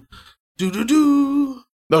 Do-do-do. Do-do-do.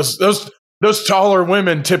 Those taller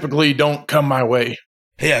women typically don't come my way.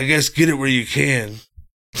 Hey, I guess get it where you can.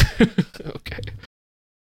 Okay.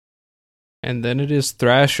 And then it is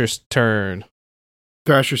Thrasher's turn.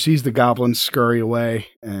 Thrasher sees the goblins scurry away,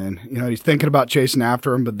 and, he's thinking about chasing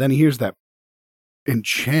after him, but then he hears that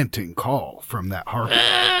enchanting call from that Harpy.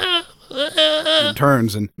 He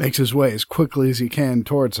turns and makes his way as quickly as he can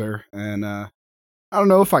towards her, and I don't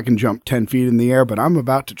know if I can jump 10 feet in the air, but I'm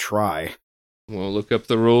about to try. We'll look up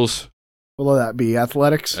the rules. Will that be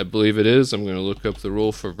athletics? I believe it is. I'm going to look up the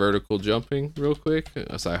rule for vertical jumping real quick,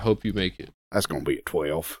 so I hope you make it. That's going to be a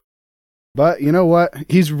 12. But you know what?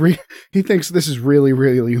 He thinks this is really,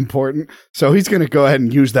 really important, so he's going to go ahead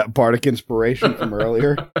and use that bardic inspiration from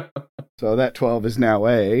earlier. So that 12 is now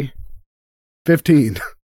a 15.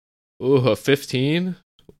 Ooh, a 15?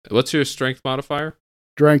 What's your strength modifier?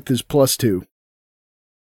 Strength is +2.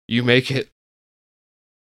 You make it.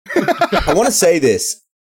 I want to say this.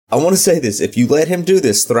 If you let him do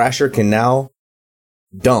this, Thrasher can now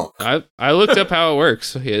dunk. I looked up how it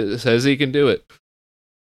works. It says he can do it.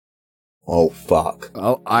 Oh, fuck.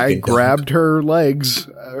 Well, I grabbed her legs.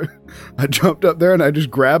 I jumped up there and I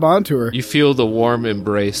just grab onto her. You feel the warm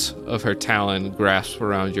embrace of her talon grasp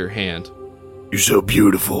around your hand. You're so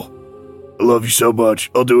beautiful. I love you so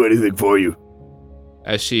much. I'll do anything for you.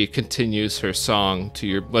 As she continues her song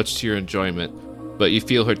much to your enjoyment, but you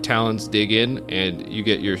feel her talons dig in, and you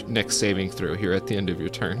get your next saving throw here at the end of your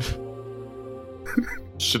turn.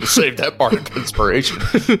 Should have saved that part of inspiration.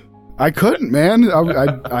 I couldn't, man.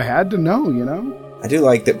 I had to know, you know? I do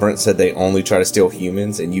like that Brent said they only try to steal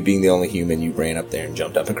humans, and you being the only human, you ran up there and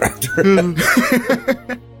jumped up and grabbed her.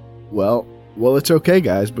 Well, it's okay,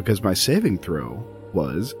 guys, because my saving throw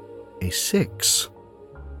was a 6.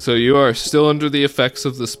 So you are still under the effects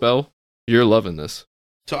of the spell. You're loving this.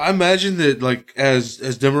 So I imagine that, like, as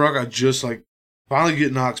Demarok, I just, like, finally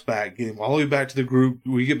get knocked back, get him all the way back to the group.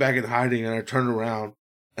 We get back in hiding, and I turn around,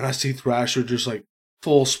 and I see Thrasher just, like,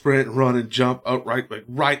 full sprint, run, and jump outright, like,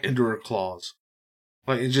 right into her claws.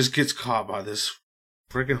 Like, it just gets caught by this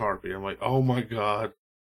freaking Harpy. I'm like, oh my god.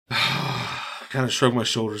 Kind of shrug my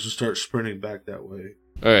shoulders and start sprinting back that way.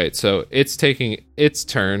 All right, so it's taking its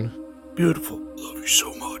turn. Beautiful. Love you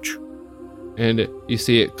so much. And you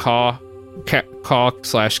see it caw/cackle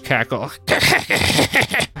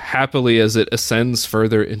happily as it ascends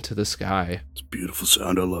further into the sky. It's a beautiful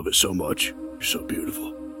sound. I love it so much. You're so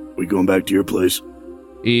beautiful. We going back to your place?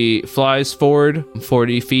 He flies forward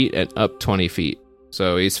 40 feet and up 20 feet.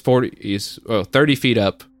 So he's 30 feet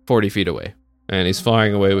up, 40 feet away. And he's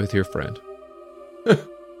flying away with your friend.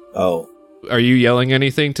 Oh. Are you yelling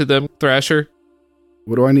anything to them, Thrasher?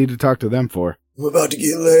 What do I need to talk to them for? I'm about to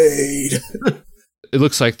get laid. It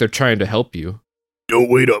looks like they're trying to help you. Don't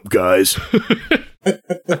wait up, guys.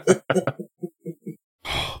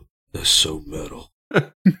 That's so metal.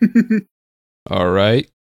 All right.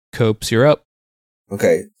 Copes, you're up.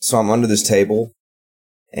 Okay, so I'm under this table,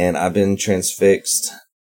 and I've been transfixed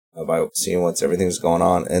by seeing everything's going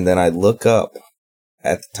on, and then I look up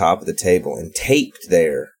at the top of the table, and taped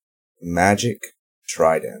there, magic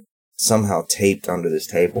trident, somehow taped under this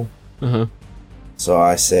table. Uh-huh. So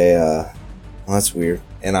I say, well, that's weird,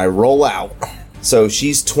 and I roll out. So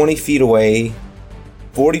she's 20 feet away,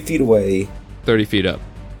 40 feet away. 30 feet up.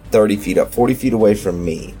 30 feet up, 40 feet away from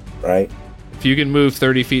me, right? If you can move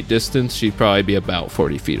 30 feet distance, she'd probably be about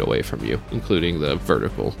 40 feet away from you, including the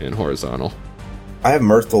vertical and horizontal. I have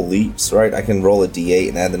mirthful leaps, right? I can roll a d8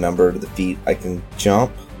 and add the number to the feet. I can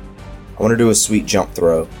jump. I want to do a sweet jump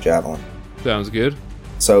throw, javelin. Sounds good.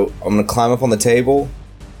 So I'm going to climb up on the table,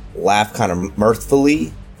 laugh kind of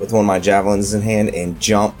mirthfully with one of my javelins in hand, and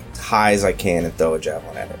jump as high as I can and throw a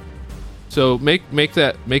javelin at it. So make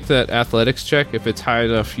that athletics check. If it's high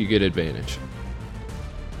enough, you get advantage.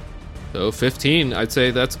 So 15, I'd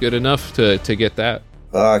say that's good enough to get that.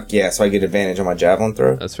 Fuck yeah, so I get advantage on my javelin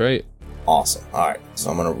throw? That's right. Awesome. Alright,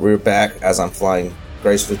 so I'm going to rear back as I'm flying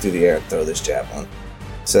gracefully through the air and throw this javelin.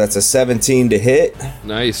 So that's a 17 to hit.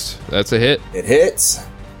 Nice. That's a hit. It hits.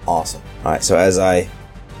 Awesome. Alright, so as I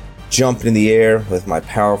jump in the air with my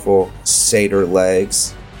powerful satyr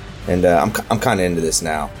legs, and I'm kind of into this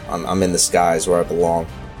now. I'm in the skies where I belong.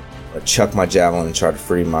 I chuck my javelin and try to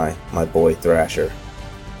free my boy Thrasher.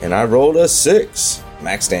 And I rolled a 6.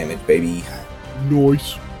 Max damage, baby.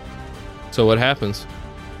 Nice. So what happens?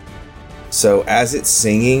 So as it's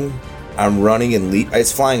singing, I'm running and leap.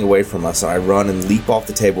 It's flying away from us, and I run and leap off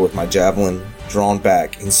the table with my javelin drawn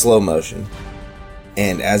back in slow motion.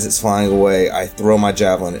 And as it's flying away, I throw my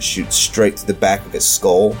javelin. It shoots straight to the back of its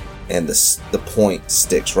skull, and the point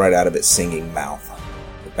sticks right out of its singing mouth,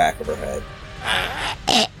 the back of her head.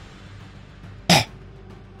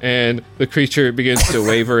 And the creature begins to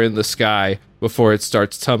waver in the sky before it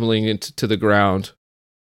starts tumbling into the ground.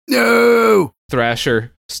 No!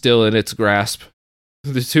 Thrasher, still in its grasp.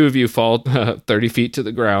 The two of you fall 30 feet to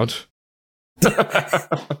the ground.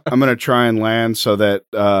 I'm going to try and land so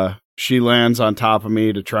that she lands on top of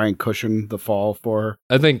me to try and cushion the fall for her.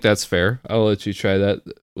 I think that's fair. I'll let you try that.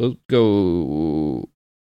 We'll go...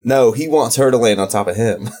 No, he wants her to land on top of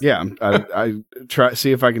him. Yeah, I try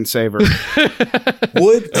see if I can save her.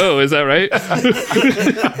 Would? Oh, is that right?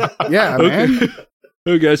 Yeah, Okay. man.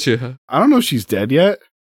 Who got you? I don't know if she's dead yet.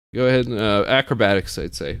 Go ahead and acrobatics,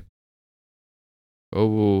 I'd say.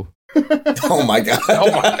 Oh. Oh my god.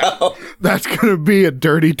 Oh my god. That's going to be a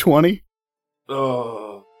dirty 20.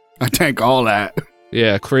 Oh. I tank all that.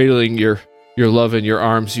 Yeah, cradling your love in your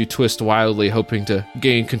arms, you twist wildly, hoping to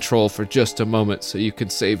gain control for just a moment so you can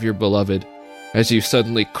save your beloved, as you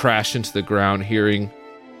suddenly crash into the ground, hearing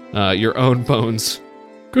your own bones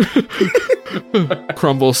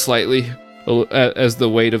crumble slightly as the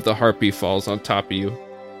weight of the harpy falls on top of you.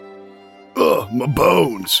 Ugh, my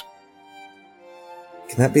bones.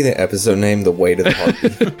 Can that be the episode name? The Weight of the Harpy?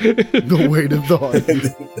 The weight of the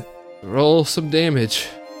heart. Roll some damage.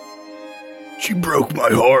 She broke my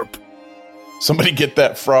harp. Somebody get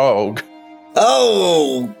that frog.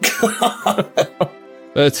 Oh! God.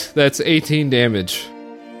 That's 18 damage.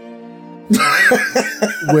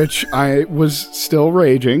 which I was still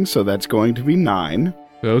raging, so that's going to be 9.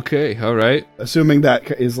 Okay, all right. Assuming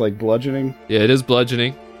that is like bludgeoning. Yeah, it is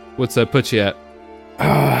bludgeoning. What's that put you at?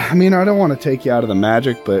 I mean, I don't want to take you out of the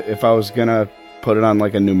magic, but if I was going to put it on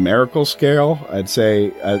like a numerical scale, I'd say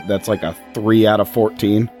that's like a 3 out of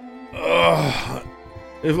 14. Ugh,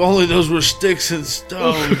 if only those were sticks and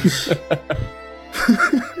stones.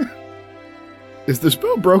 Is the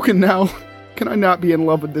spell broken now? Can I not be in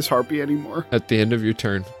love with this harpy anymore? At the end of your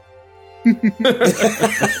turn.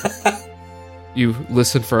 You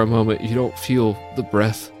listen for a moment. You don't feel the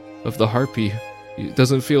breath of the harpy. It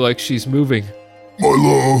doesn't feel like she's moving. My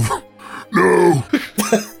love, no.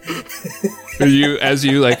 As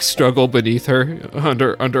you like struggle beneath her,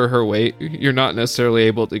 under her weight, you're not necessarily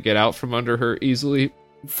able to get out from under her easily.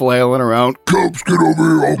 Flailing around. Copes, get over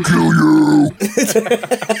here, I'll kill you.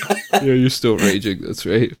 Yeah, you're still raging, that's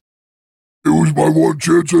right. It was my one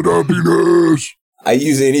chance at happiness. I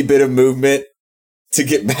use any bit of movement to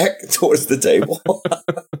get back towards the table.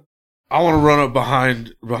 I want to run up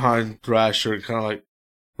behind Thrasher and kind of like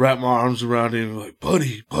wrap my arms around him, like,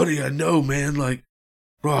 buddy, I know, man. Like,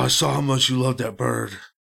 bro, I saw how much you love that bird.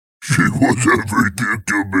 She was everything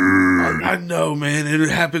to me. I know, man. It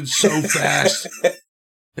happened so fast.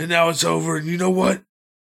 And now it's over. And you know what?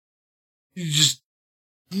 You just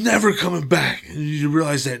never coming back. And you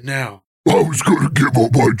realize that now. I was going to give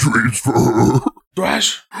up my dreams for her.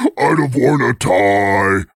 Thrash? I'd have worn a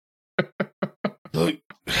tie. Look,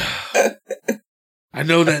 I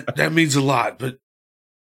know that means a lot, but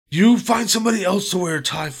you find somebody else to wear a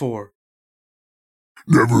tie for.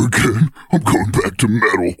 Never again. I'm going back to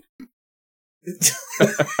metal.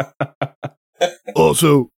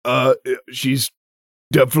 Also, she's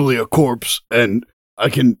definitely a corpse, and I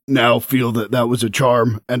can now feel that was a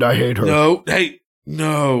charm, and I hate her. No, hey,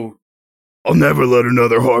 no. I'll never let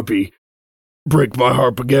another harpy break my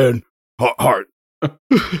harp again. Heart.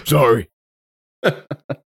 Sorry.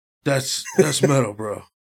 That's metal, bro.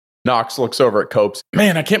 Nox looks over at Copes.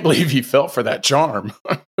 Man, I can't believe he fell for that charm.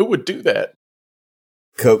 Who would do that?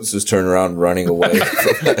 Copes was turning around running away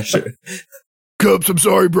from Thrasher. Copes, I'm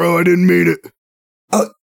sorry, bro. I didn't mean it.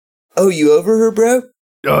 Oh, you over her, bro?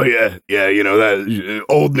 Oh, yeah. Yeah, you know, that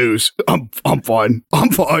old news. I'm fine. I'm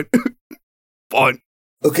fine. Fine.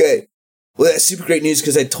 Okay. Well, that's super great news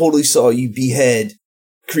because I totally saw you behead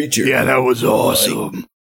creature. Yeah, that was awesome.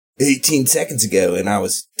 18 seconds ago, and I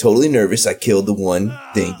was totally nervous. I killed the one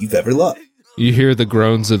thing you've ever loved. You hear the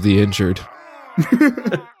groans of the injured.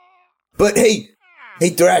 But hey,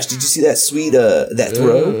 Thrash, did you see that sweet that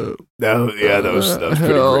throw? Yeah, that was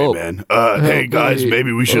pretty great, man. Hey guys,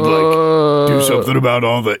 maybe we should do something about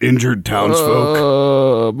all the injured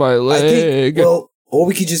townsfolk. My leg. Or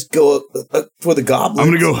we could just go up for the goblins. I'm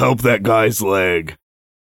gonna go help that guy's leg.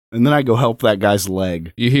 And then I go help that guy's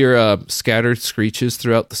leg. You hear scattered screeches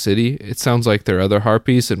throughout the city. It sounds like there are other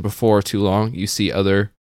harpies, and before too long, you see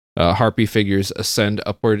other harpy figures ascend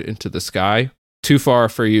upward into the sky. Too far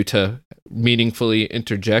for you to meaningfully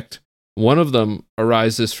interject. One of them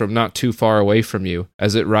arises from not too far away from you.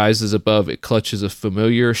 As it rises above, it clutches a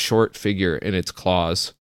familiar short figure in its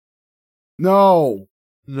claws. No.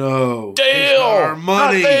 Deal! Our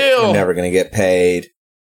money! We're never going to get paid.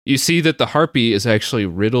 You see that the harpy is actually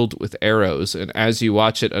riddled with arrows, and as you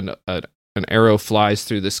watch it, an arrow flies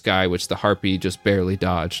through the sky, which the harpy just barely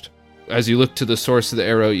dodged. As you look to the source of the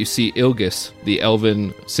arrow, you see Ilgus, the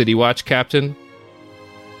elven city watch captain.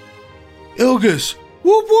 Ilgus!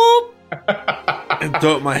 Whoop whoop! And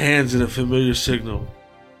throw up my hands in a familiar signal.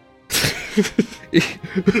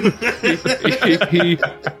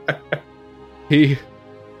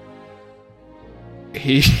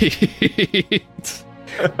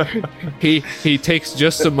 He takes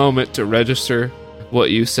just a moment to register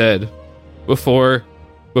what you said before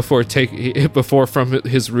from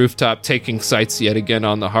his rooftop taking sights yet again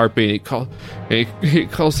on the harpy. He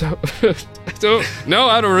calls out, I don't know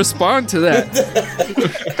how to respond to that.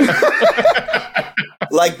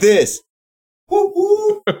 Like this. Whoop,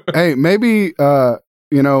 whoop. Hey, maybe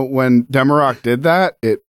when Demarok did that,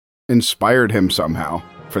 it inspired him somehow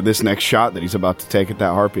for this next shot that he's about to take at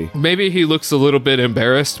that harpy. Maybe he looks a little bit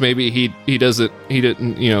embarrassed. Maybe he doesn't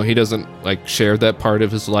like share that part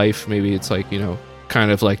of his life. Maybe it's like,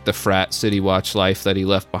 kind of like the frat city watch life that he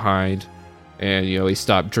left behind, and he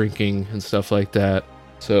stopped drinking and stuff like that.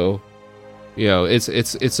 So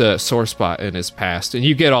it's a sore spot in his past, and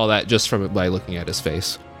you get all that just from it by looking at his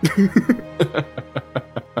face.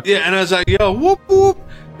 Yeah, and as I yell whoop whoop,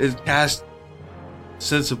 it casts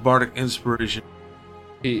sense of bardic inspiration.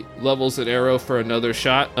 He levels an arrow for another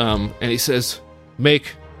shot, and he says,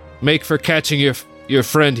 "Make for catching your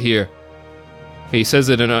friend here. He says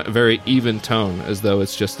it in a very even tone, as though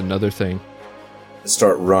it's just another thing.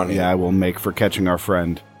 Start running. Yeah, I will make for catching our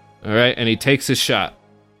friend. All right, and he takes his shot.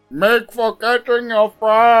 Make for catching your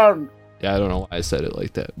friend. Yeah, I don't know why I said it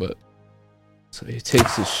like that, but... So he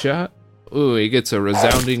takes his shot. Ooh, he gets a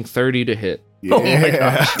resounding 30 to hit. Yeah. Oh my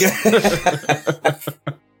gosh.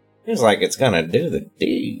 Feels like it's gonna do the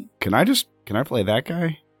deed. Can I play that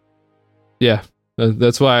guy? Yeah,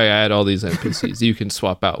 that's why I add all these NPCs. You can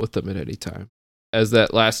swap out with them at any time. As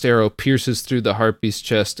that last arrow pierces through the Harpy's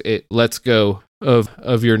chest, it lets go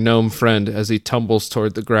of your gnome friend as he tumbles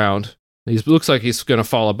toward the ground. He looks like he's going to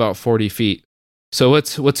fall about 40 feet. So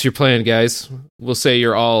what's your plan, guys? We'll say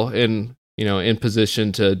you're all in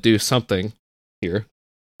position to do something here.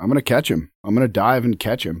 I'm going to catch him. I'm going to dive and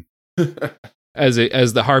catch him. As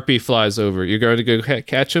the Harpy flies over, you're going to go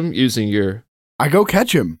catch him using your... I go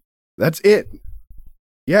catch him. That's it.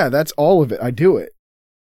 Yeah, that's all of it. I do it.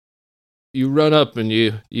 You run up and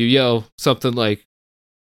you yell something like,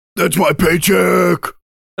 That's my paycheck!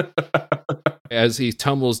 as he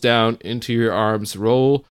tumbles down into your arms.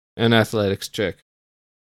 Roll an athletics check.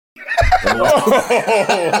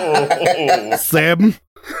 Seven.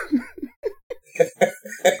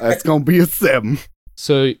 That's gonna be a 7.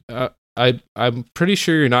 So I'm pretty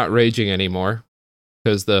sure you're not raging anymore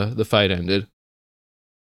because the fight ended.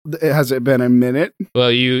 Has it been a minute?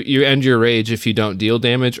 Well, you end your rage if you don't deal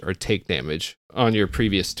damage or take damage on your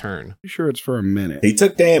previous turn. You sure it's for a minute? He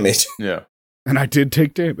took damage. Yeah. And I did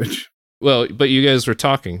take damage. Well, but you guys were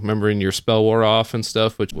talking. Remember, and your spell wore off and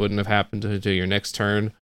stuff, which wouldn't have happened until your next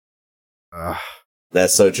turn.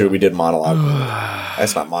 That's so true. We did monologue.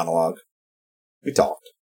 That's not monologue. We talked.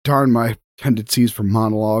 Darn my tendencies for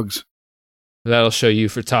monologues. That'll show you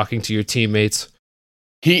for talking to your teammates.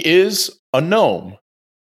 He is a gnome.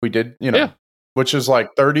 We did, Yeah. which is like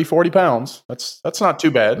 30, 40 pounds. That's not too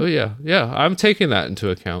bad. Oh, yeah. Yeah, I'm taking that into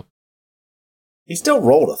account. He still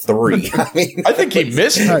rolled a 3. I mean, I think he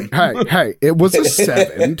missed it. Hey, it was a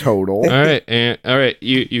 7 total. All right.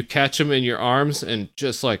 You catch him in your arms, and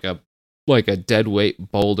just like a dead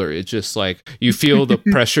weight boulder, it's just like you feel the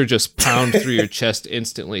pressure just pound through your chest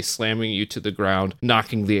instantly, slamming you to the ground,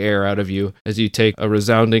 knocking the air out of you as you take a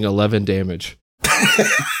resounding 11 damage.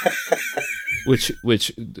 Which,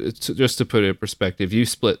 just to put it in perspective, you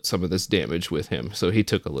split some of this damage with him, so he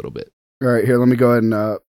took a little bit. All right, here, let me go ahead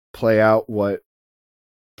and play out what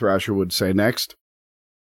Thrasher would say next.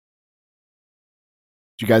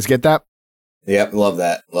 Did you guys get that? Yep, love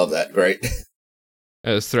that. Love that. Great.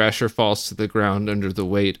 As Thrasher falls to the ground under the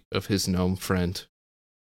weight of his gnome friend.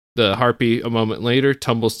 The Harpy, a moment later,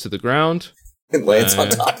 tumbles to the ground. It lands on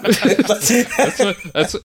top of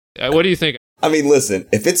it. What do you think? I mean, listen,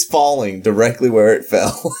 if it's falling directly where it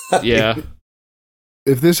fell. Yeah.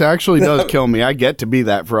 If this actually does kill me, I get to be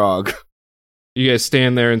that frog. You guys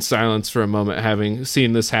stand there in silence for a moment, having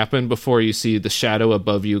seen this happen, before you see the shadow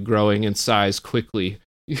above you growing in size quickly.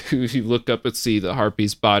 You look up and see the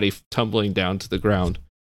Harpy's body tumbling down to the ground.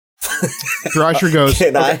 Thrasher goes,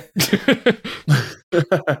 Can I?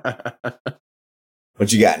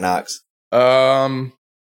 What you got, Knox? I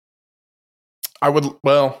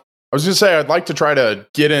was going to say, I'd like to try to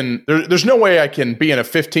get in. There's no way I can be in a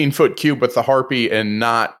 15-foot cube with the Harpy and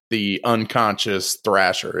not the unconscious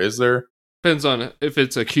Thrasher, is there? Depends on if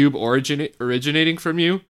it's a cube originating from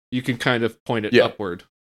you, you can kind of point it upward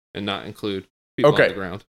and not include people on the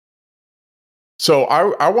ground. So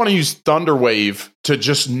I want to use Thunderwave to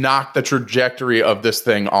just knock the trajectory of this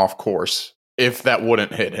thing off course, if that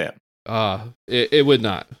wouldn't hit him. It would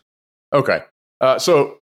not. Okay.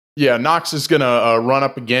 Nox is going to run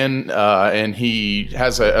up again, and he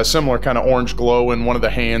has a similar kind of orange glow in one of the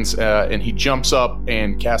hands, and he jumps up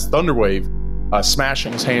and casts Thunderwave,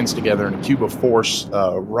 smashing his hands together, and a cube of force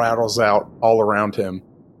rattles out all around him,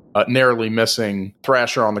 narrowly missing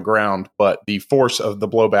Thrasher on the ground, but the force of the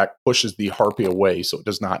blowback pushes the Harpy away, so it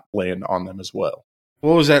does not land on them as well.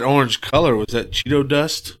 What was that orange color? Was that Cheeto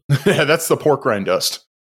dust? Yeah, that's the pork rind dust.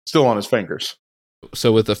 Still on his fingers.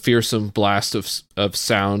 So with a fearsome blast of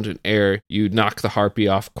sound and air, you knock the Harpy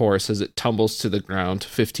off course as it tumbles to the ground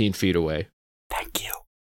 15 feet away. Thank you.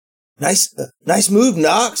 Nice move,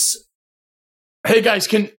 Knox. Hey guys,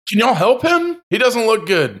 can y'all help him? He doesn't look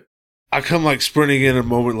good. I come sprinting in a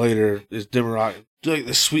moment later. Is Dimmerock do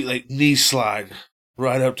the sweet knee slide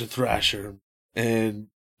right up to Thrasher and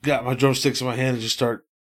got my drumsticks in my hand and just start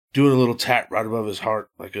doing a little tap right above his heart,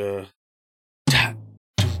 like a tap,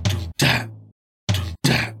 doom, doom,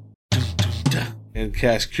 tap. And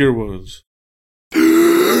cast Cure Wounds.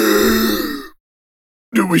 Do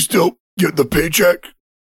we still get the paycheck?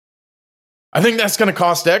 I think that's going to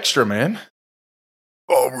cost extra, man.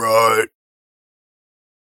 All right.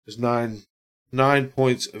 There's 9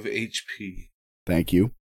 points of HP. Thank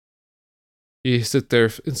you. You sit there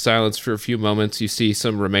in silence for a few moments. You see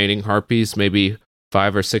some remaining harpies, maybe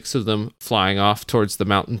 5 or 6 of them, flying off towards the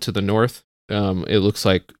mountain to the north. It looks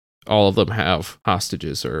like all of them have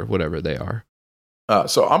hostages or whatever they are.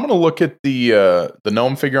 So I'm going to look at the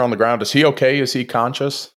gnome figure on the ground. Is he okay? Is he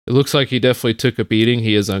conscious? It looks like he definitely took a beating.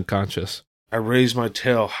 He is unconscious. I raise my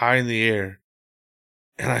tail high in the air,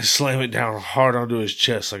 and I slam it down hard onto his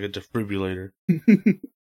chest like a defibrillator.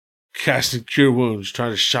 Casting Cure Wounds,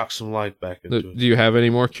 trying to shock some life back into it. Do you have any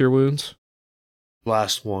more cure wounds?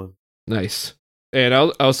 Last one. Nice. And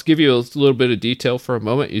I'll give you a little bit of detail for a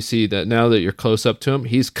moment. You see that now that you're close up to him,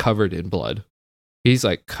 he's covered in blood. He's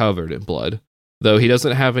like covered in blood, though he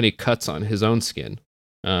doesn't have any cuts on his own skin.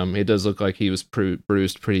 It does look like he was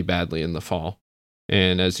bruised pretty badly in the fall.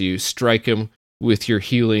 And as you strike him with your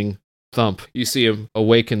healing thump, you see him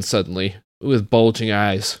awaken suddenly with bulging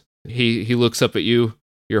eyes. He looks up at you,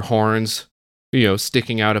 your horns,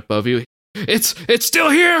 sticking out above you. It's still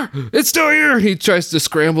here! It's still here! He tries to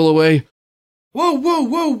scramble away.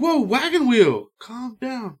 Whoa, wagon wheel! Calm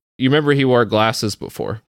down. You remember he wore glasses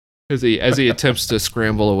before, as he attempts to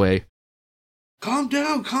scramble away. Calm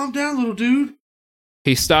down, little dude.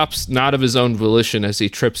 He stops, not of his own volition, as he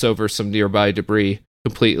trips over some nearby debris,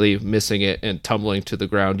 completely missing it and tumbling to the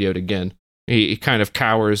ground yet again. He kind of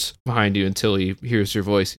cowers behind you until he hears your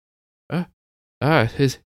voice.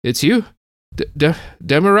 It's you?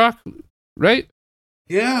 Demarok, right?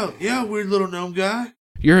 Yeah, weird little gnome guy.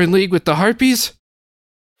 You're in league with the Harpies?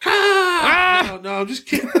 No, I'm just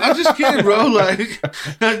kidding. I'm just kidding, bro. Like,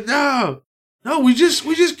 no, we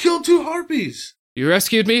just killed 2 harpies. You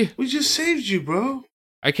rescued me? We just saved you, bro.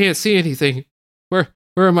 I can't see anything. Where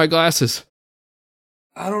are my glasses?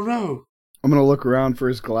 I don't know. I'm going to look around for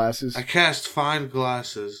his glasses. I cast Find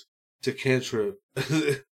Glasses to cantrip.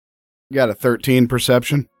 You got a 13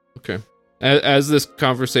 perception. Okay. As this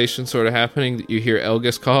conversation sort of happening, you hear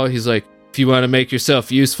Elgus call. He's like, if you want to make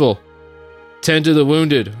yourself useful, tend to the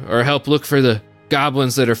wounded or help look for the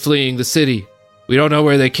goblins that are fleeing the city. We don't know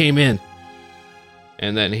where they came in.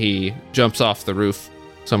 And then he jumps off the roof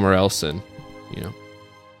somewhere else and,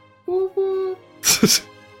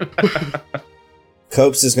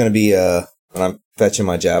 Copes is going to be, when I'm fetching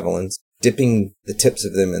my javelins, dipping the tips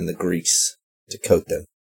of them in the grease to coat them.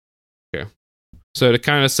 Okay. So to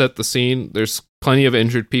kind of set the scene, there's plenty of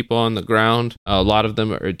injured people on the ground. A lot of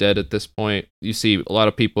them are dead at this point. You see a lot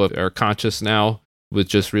of people are conscious now with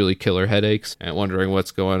just really killer headaches and wondering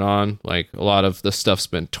what's going on. Like, a lot of the stuff's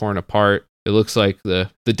been torn apart. It looks like the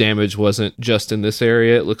damage wasn't just in this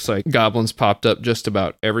area. It looks like goblins popped up just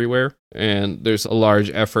about everywhere. And there's a large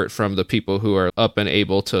effort from the people who are up and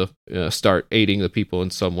able to start aiding the people in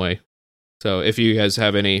some way. So if you guys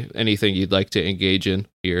have anything you'd like to engage in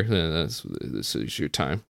here, then this is your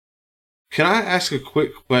time. Can I ask a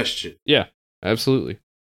quick question? Yeah, absolutely.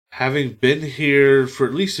 Having been here for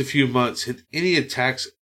at least a few months, had any attacks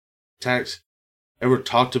ever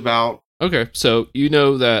talked about? Okay, so you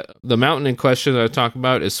know that the mountain in question that I talk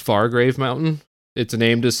about is Fargrave Mountain. It's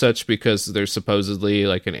named as such because there's supposedly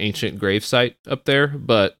like an ancient grave site up there,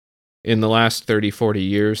 but in the last 30, 40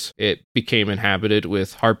 years, it became inhabited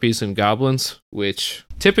with harpies and goblins, which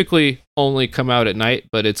typically only come out at night,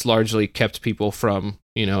 but it's largely kept people from,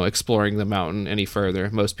 exploring the mountain any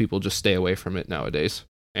further. Most people just stay away from it nowadays.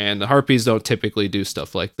 And the harpies don't typically do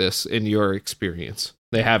stuff like this in your experience.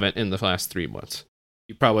 They haven't in the last 3 months.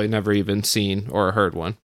 You've probably never even seen or heard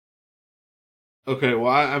one. Okay,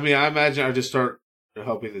 well, I imagine I just start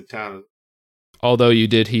helping the town. Although you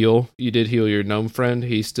did heal your gnome friend,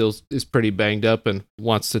 he still is pretty banged up and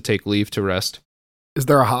wants to take leave to rest. Is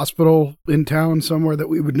there a hospital in town somewhere that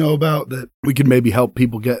we would know about that we could maybe help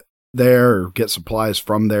people get there or get supplies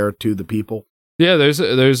from there to the people? Yeah, there's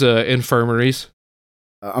infirmaries.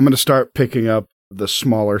 I'm going to start picking up the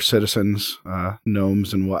smaller citizens,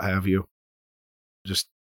 gnomes and what have you, just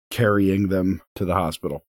carrying them to the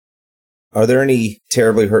hospital. Are there any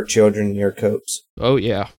terribly hurt children near Copes? Oh,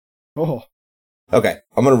 yeah. Oh. Okay,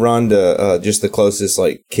 I'm going to run to just the closest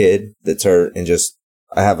kid that's hurt and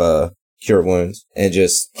I have a cure wounds and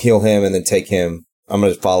just heal him and then take him. I'm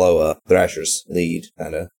going to follow Thrasher's lead,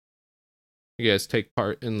 kind of. You guys take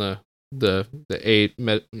part in the aid,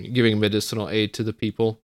 giving medicinal aid to the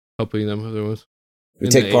people, helping them. We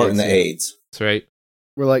take part in the aids. That's right.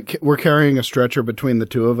 We're carrying a stretcher between the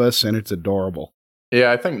two of us, and it's adorable.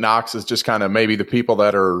 Yeah, I think Knox is just kind of maybe the people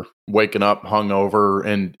that are waking up hungover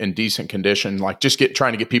in decent condition,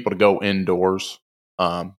 trying to get people to go indoors,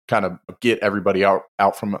 kind of get everybody out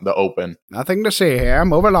from the open. Nothing to see here.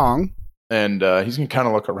 Move along. and he's gonna kind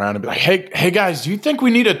of look around and be like, "Hey guys, do you think we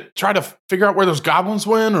need to try to figure out where those goblins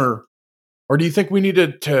went, or do you think we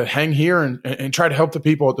need to hang here and try to help the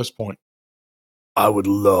people at this point?" I would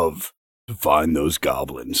love to find those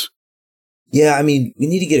goblins. Yeah, I mean, we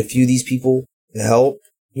need to get a few of these people to help,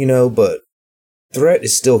 but threat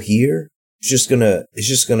is still here. It's just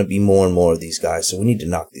gonna be more and more of these guys, so we need to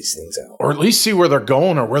knock these things out. Or at least see where they're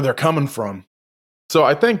going or where they're coming from. So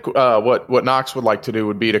I think what Knox would like to do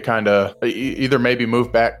would be to kind of either maybe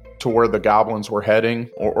move back to where the goblins were heading,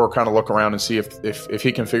 or kind of look around and see if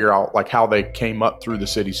he can figure out like how they came up through the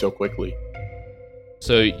city so quickly.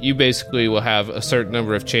 So you basically will have a certain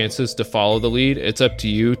number of chances to follow the lead. It's up to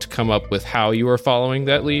you to come up with how you are following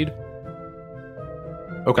that lead.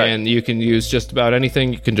 Okay. And you can use just about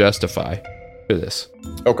anything you can justify for this.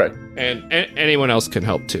 Okay. And anyone else can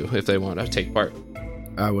help too if they want to take part.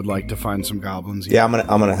 I would like to find some goblins. Yeah, I'm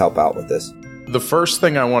gonna help out with this. The first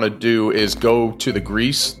thing I want to do is go to the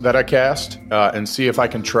grease that I cast and see if I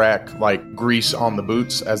can track like grease on the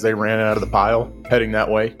boots as they ran out of the pile, heading that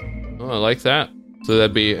way. Oh, I like that. So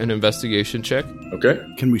that'd be an investigation check. Okay.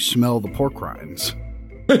 Can we smell the pork rinds?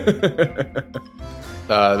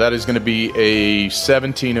 That is going to be a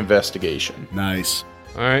 17 investigation. Nice.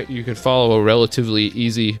 All right, you can follow a relatively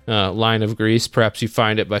easy line of grease. Perhaps you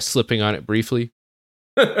find it by slipping on it briefly.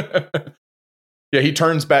 Yeah, he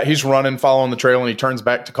turns back. He's running, following the trail, and he turns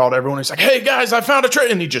back to call to everyone. He's like, "Hey, guys, I found a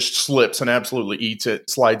trail." And he just slips and absolutely eats it,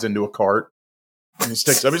 slides into a cart. And he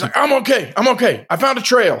sticks up. He's like, I'm okay. I found a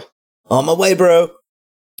trail. On my way, bro.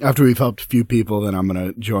 After we've helped a few people, then I'm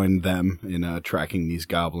going to join them in tracking these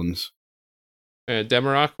goblins.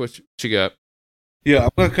 Demarok, what you got? Yeah,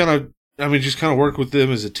 I'm gonna just kind of work with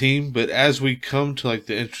them as a team. But as we come to like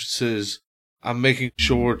the entrances, I'm making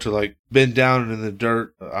sure to like bend down in the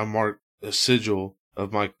dirt. I mark a sigil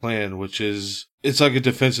of my clan, it's like a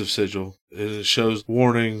defensive sigil. It shows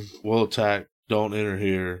warning, will attack, don't enter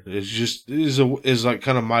here. It's just is like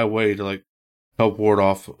kind of my way to like help ward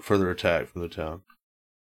off further attack from the town.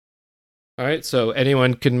 All right, so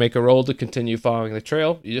anyone can make a roll to continue following the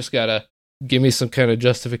trail. You just gotta give me some kind of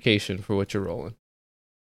justification for what you're rolling.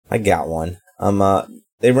 I got one.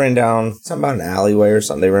 They ran down something about an alleyway or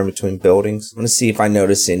something. They ran between buildings. I'm going to see if I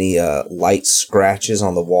notice any light scratches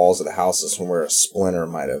on the walls of the houses from where a splinter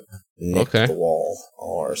might have nicked the wall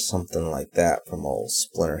or something like that from old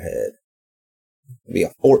Splinterhead. It'll be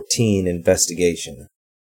a 14 investigation.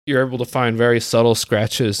 You're able to find very subtle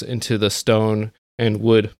scratches into the stone and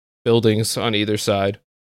wood buildings on either side,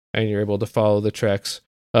 and you're able to follow the tracks.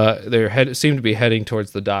 They seem to be heading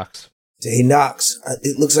towards the docks. Hey, Knox,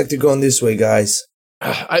 it looks like they're going this way, guys.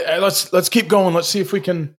 Let's keep going. Let's see if we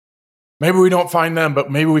can. Maybe we don't find them,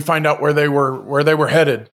 but maybe we find out where they were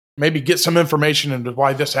headed. Maybe get some information into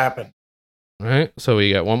why this happened. All right. So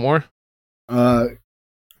we got one more.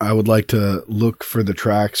 I would like to look for the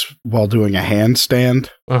tracks while doing a handstand.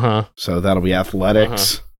 So that'll be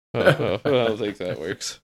athletics. I don't think that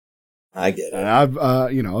works. I get it. And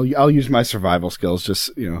I'll use my survival skills.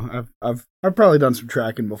 Just I've probably done some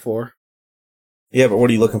tracking before. Yeah, but what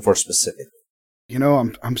are you looking for specifically?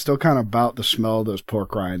 I'm still kind of about the smell of those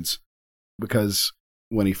pork rinds, because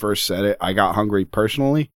when he first said it, I got hungry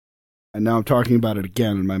personally, and now I'm talking about it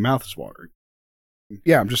again, and my mouth is watering.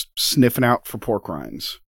 Yeah, I'm just sniffing out for pork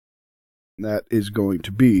rinds. That is going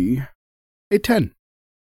to be a 10.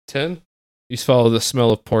 10? You follow the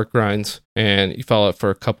smell of pork rinds, and you follow it for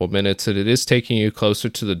a couple minutes, and it is taking you closer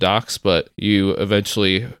to the docks, but you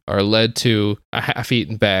eventually are led to a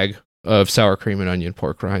half-eaten bag of sour cream and onion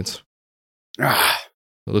pork rinds. It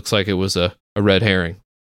looks like it was a red herring.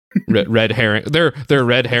 Red herring. They're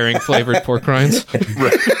red herring flavored pork rinds.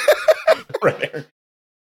 Red herring.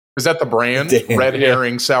 Is that the brand? Damn. Red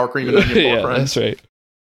herring, sour cream and onion pork rinds. That's right.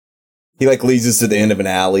 He leads us to the end of an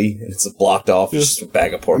alley, and it's blocked off, just a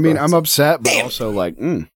bag of pork rinds. I'm upset, but also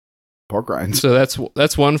pork rinds. So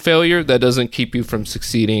that's one failure. That doesn't keep you from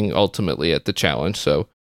succeeding ultimately at the challenge. So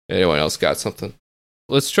anyone else got something?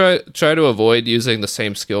 Let's try to avoid using the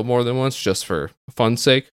same skill more than once, just for fun's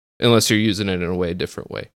sake, unless you're using it in a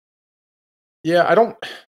different way. Yeah, I don't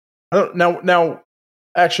now.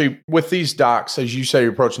 Actually, with these docks, as you say,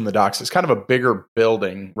 you're approaching the docks. It's kind of a bigger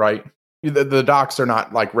building, right? The docks are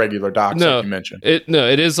not like regular docks, like you mentioned.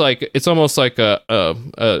 It is like, it's almost like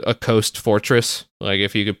a coast fortress. Like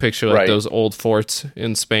if you could picture those old forts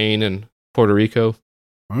in Spain and Puerto Rico.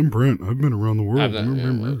 I'm Brent. I've been around the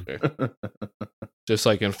world. Just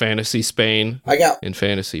like in fantasy Spain, in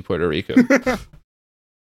fantasy Puerto Rico.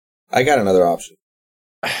 I got another option.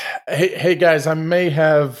 Hey guys, I may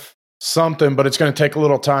have something, but it's going to take a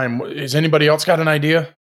little time. Has anybody else got an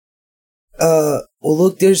idea? Well,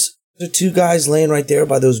 look, there's The two guys laying right there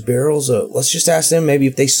by those barrels. Let's just ask them maybe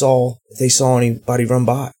if they saw anybody run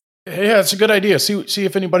by. Yeah, it's a good idea. See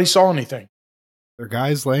if anybody saw anything. There are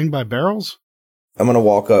guys laying by barrels? I'm gonna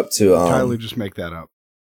walk up to Entirely just make that up.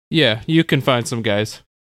 Yeah, you can find some guys.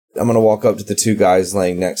 I'm gonna walk up to the two guys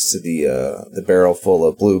laying next to the barrel full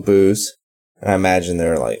of blue booze. And I imagine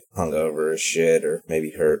they're like hungover as shit or maybe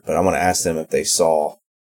hurt, but I'm gonna ask them if they saw.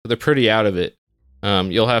 They're pretty out of it.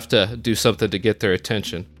 You'll have to do something to get their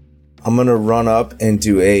attention. I'm gonna run up and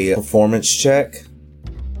do a performance check,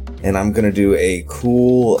 and I'm gonna do a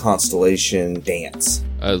cool constellation dance.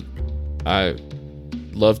 I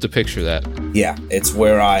love to picture that. Yeah, it's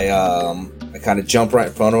where I kind of jump right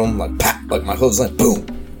in front of them, like pop, like my hoof's like boom,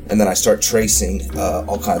 and then I start tracing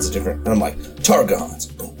all kinds of different, and I'm like Targons,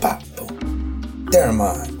 boom, pop, boom,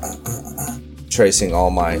 Theramine, tracing all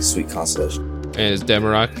my sweet constellation. And is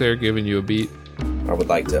Demarok there giving you a beat? I would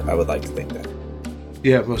like to think that.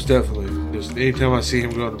 Yeah, most definitely. Just anytime I see him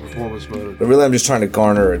go into performance mode. But really, I'm just trying to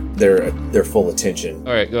garner their full attention.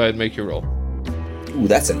 All right, go ahead and make your roll. Ooh,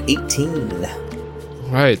 that's an 18.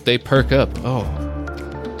 Right, they perk up. Oh,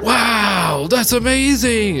 wow, that's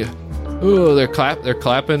amazing! Ooh, they're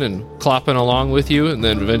clapping and clopping along with you, and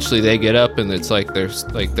then eventually they get up, and it's like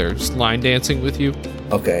they're line dancing with you.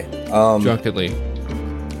 Okay. Drunkenly.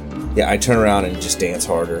 Yeah, I turn around and just dance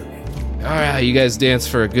harder. All right, you guys dance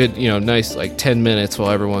for a good, nice 10 minutes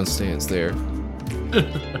while everyone stands there.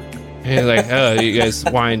 And you guys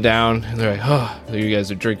wind down, and they're like, oh, you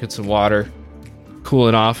guys are drinking some water,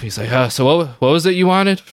 cooling off. He's like, so what was it you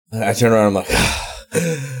wanted? I turn around, I'm like,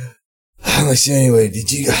 so anyway,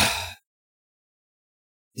 did you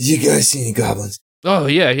guys see any goblins? Oh,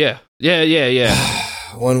 yeah.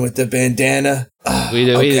 One with the bandana? We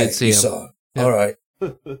didn't see him. Saw him. Yeah.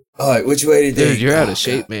 All right, which way did they? Dude, you're out of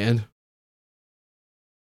shape, man.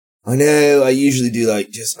 I know, I usually do I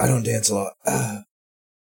don't dance a lot.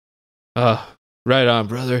 Right on,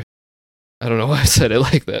 brother. I don't know why I said it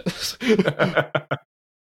like that.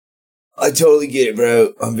 I totally get it,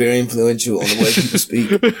 bro. I'm very influential on the way people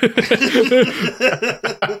speak.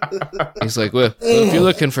 He's like, well, if you're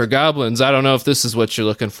looking for goblins, I don't know if this is what you're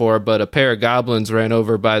looking for, but a pair of goblins ran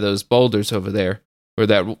over by those boulders over there, where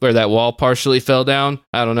that wall partially fell down.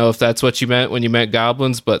 I don't know if that's what you meant when you meant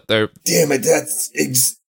goblins, but they're... Damn it, that's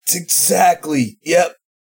exactly. Yep.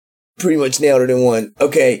 Pretty much nailed it in one.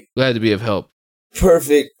 Okay. Glad to be of help.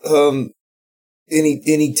 Perfect.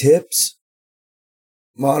 Any tips?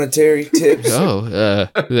 Monetary tips? Oh,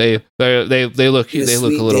 they look a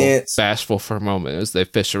little dance. bashful for a moment as they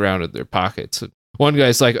fish around in their pockets. One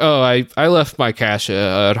guy's like, "Oh, I left my cash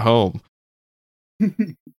at home."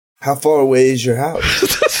 How far away is your house?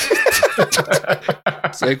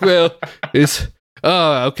 It's like, well,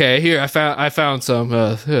 okay. Here, I found some.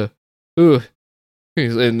 Ooh,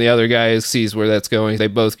 and the other guy sees where that's going. They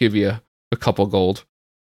both give you a couple gold.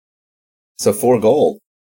 So 4 gold.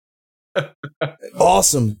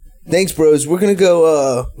 Awesome. Thanks, bros. We're gonna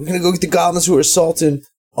go get the goblins who are assaulting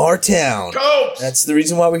our town. Copes! That's the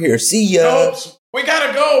reason why we're here. See ya. Copes! We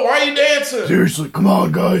gotta go. Why are you dancing? Seriously, come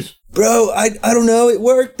on, guys. Bro, I don't know. It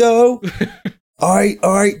worked though. All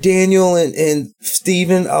right, Daniel and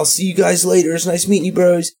Steven. I'll see you guys later. It's nice meeting you,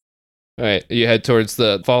 bros. All right, you head towards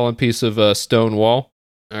the fallen piece of stone wall.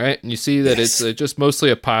 All right, and you see that it's just mostly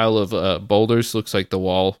a pile of boulders. Looks like the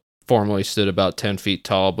wall formerly stood about 10 feet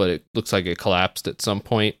tall, but it looks like it collapsed at some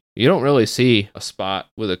point. You don't really see a spot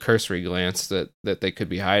with a cursory glance that they could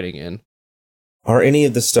be hiding in. Are any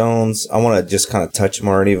of the stones, I want to just kind of touch them,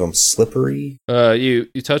 are any of them slippery? You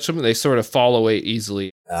touch them and they sort of fall away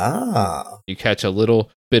easily. Ah. You catch a little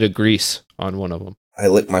bit of grease on one of them. I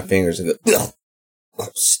lick my fingers and go, oh,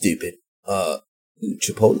 stupid.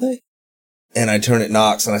 Chipotle? And I turn at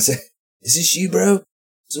Knox and I say, is this you, bro?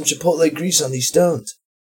 Some Chipotle grease on these stones.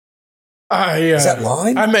 Is that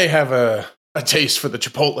lime? I may have a taste for the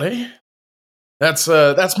Chipotle. That's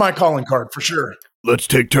my calling card for sure. Let's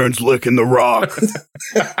take turns licking the rock.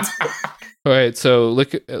 All right, so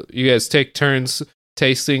you guys take turns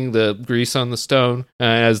tasting the grease on the stone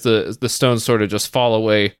as the stones sort of just fall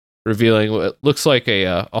away, revealing what looks like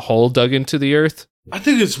a hole dug into the earth. I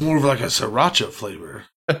think it's more of like a sriracha flavor.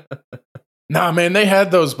 Nah, man, they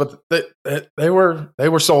had those, but they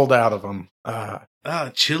were sold out of them.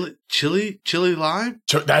 Chili lime?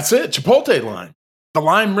 That's it, Chipotle lime. The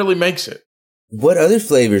lime really makes it. What other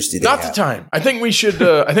flavors do they have? Not the time. I think we should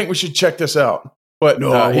check this out. But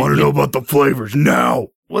No, I want to know about the flavors now.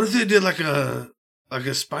 What if they did like a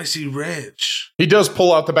spicy ranch? He does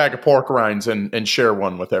pull out the bag of pork rinds and share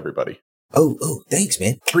one with everybody. Oh, thanks,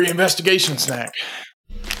 man. Free investigation snack.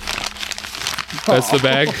 That's the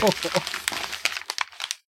bag.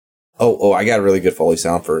 Oh, I got a really good Foley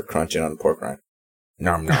sound for crunching on a pork rind.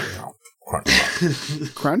 Nom, nom, nom. Crunch,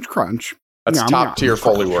 crunch. Crunch, crunch. That's Yum, top yum. tier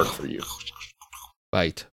Foley work for you.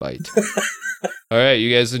 Bite. All right,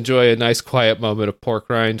 you guys enjoy a nice quiet moment of pork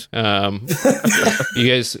rind.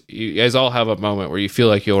 You guys all have a moment where you feel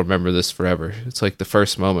like you'll remember this forever. It's like the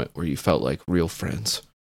first moment where you felt like real friends.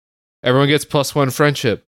 Everyone gets +1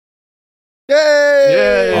 friendship.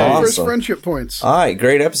 Yay! Awesome. First friendship points. All right,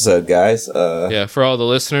 great episode, guys. Yeah, for all the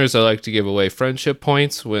listeners, I like to give away friendship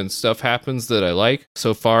points when stuff happens that I like.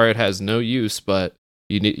 So far, it has no use, but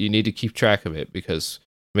you need to keep track of it because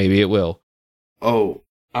maybe it will. Oh,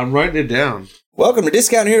 I'm writing it down. Welcome to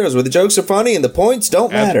Discount Heroes, where the jokes are funny and the points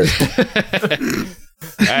don't matter.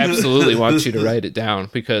 I absolutely want you to write it down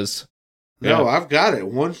because No, I've got it.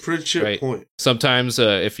 1 friendship Right. point. sometimes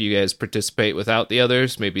if you guys participate without the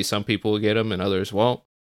others, maybe some people will get them and others won't.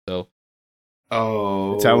 So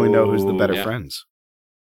Oh. That's how we know who's the better Yeah. friends.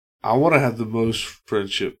 I want to have the most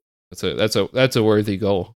friendship. that's a worthy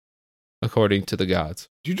goal, according to the gods.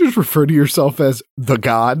 Did you just refer to yourself as the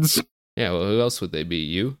gods? Yeah, well, who else would they be?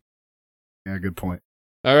 You? Yeah, good point.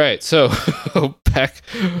 All right, so back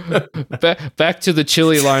to the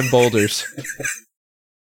chili lime boulders.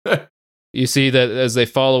 You see that as they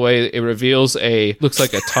fall away, it reveals looks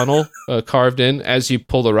like a tunnel carved in. As you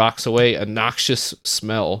pull the rocks away, a noxious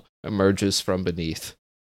smell emerges from beneath.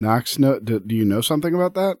 Knox, do you know something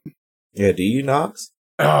about that? Yeah, do you, Knox?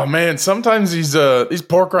 Oh man, sometimes these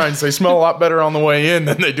pork rinds they smell a lot better on the way in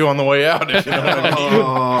than they do on the way out. If you know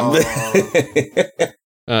what I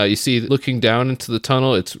mean. You see, looking down into the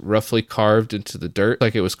tunnel, it's roughly carved into the dirt,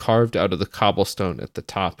 like it was carved out of the cobblestone at the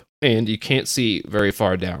top, and you can't see very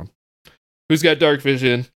far down. Who's got dark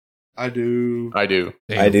vision? I do. I do.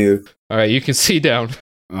 Damn. I do. All right, you can see down.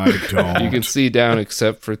 I don't. You can see down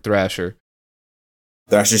except for Thrasher.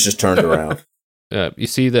 Thrasher's just turned around. You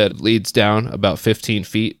see that it leads down about 15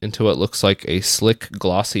 feet into what looks like a slick,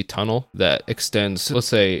 glossy tunnel that extends, let's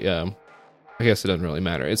say, I guess it doesn't really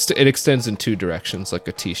matter. It extends in 2 directions, like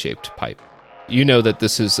a T-shaped pipe. You know that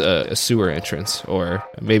this is a sewer entrance, or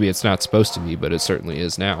maybe it's not supposed to be, but it certainly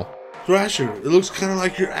is now. Thrasher, it looks kind of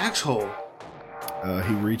like your axe hole.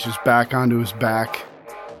 He reaches back onto his back,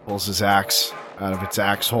 pulls his axe out of its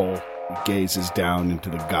axe hole, and gazes down into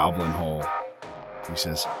the goblin hole. He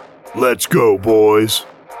says, Let's go, boys.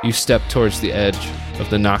 You step towards the edge of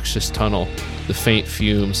the noxious tunnel, the faint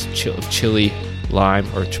fumes of chili, lime,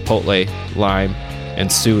 or chipotle, lime, and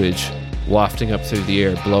sewage wafting up through the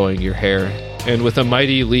air, blowing your hair. And with a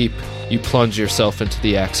mighty leap, you plunge yourself into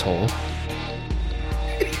the axe hole.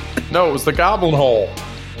 No, it was the goblin hole.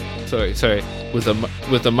 Sorry. With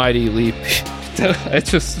a mighty leap, I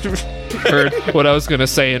just heard what I was going to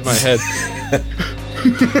say in my head.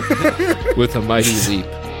 With a mighty leap,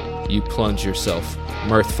 you plunge yourself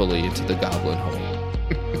mirthfully into the goblin hole.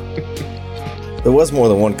 There was more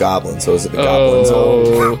than one goblin, so is it the goblin's hole?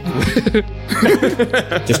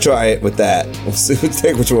 Just try it with that. We'll see.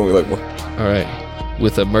 Take which one we like more. All right.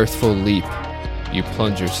 With a mirthful leap, you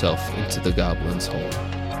plunge yourself into the goblin's hole.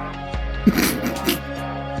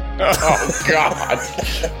 Oh God!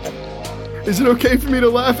 is it okay for me to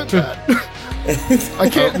laugh at that? I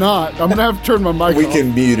can't not. I'm going to have to turn my mic We off.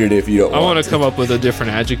 can mute it if you don't I want want to come up with a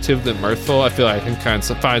different adjective than mirthful. I feel like I can kind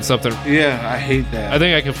of find something. Yeah, I hate that. I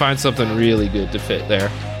think I can find something really good to fit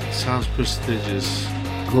there. Sounds prestigious.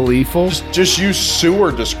 Gleeful? Just use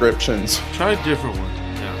sewer descriptions. Try a different one.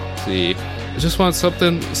 Yeah. See, I just want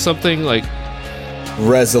something like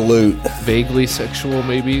Resolute vaguely sexual,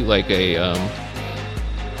 maybe like a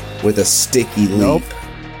with a sticky leap. Nope.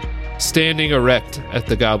 standing erect at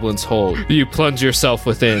the goblin's hole. You plunge yourself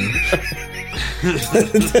within.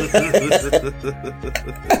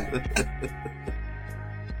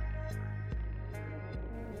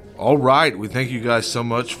 All right, we thank you guys so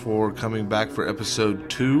much for coming back for episode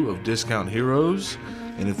 2 of Discount Heroes.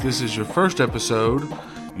 And if this is your first episode,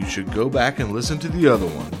 you should go back and listen to the other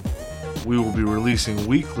one. We will be releasing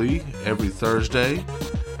weekly every Thursday.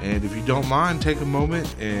 And if you don't mind, take a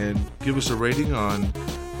moment and give us a rating on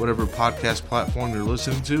whatever podcast platform you're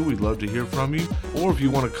listening to. We'd love to hear from you. Or if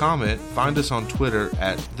you want to comment, find us on Twitter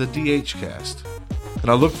at the DHcast.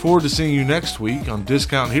 And I look forward to seeing you next week on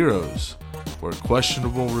Discount Heroes, where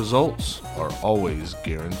questionable results are always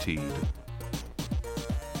guaranteed.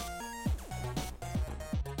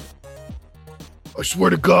 I swear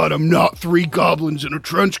to God, I'm not 3 goblins in a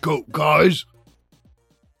trench coat, guys.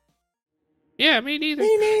 Yeah, me neither.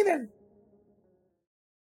 Me neither.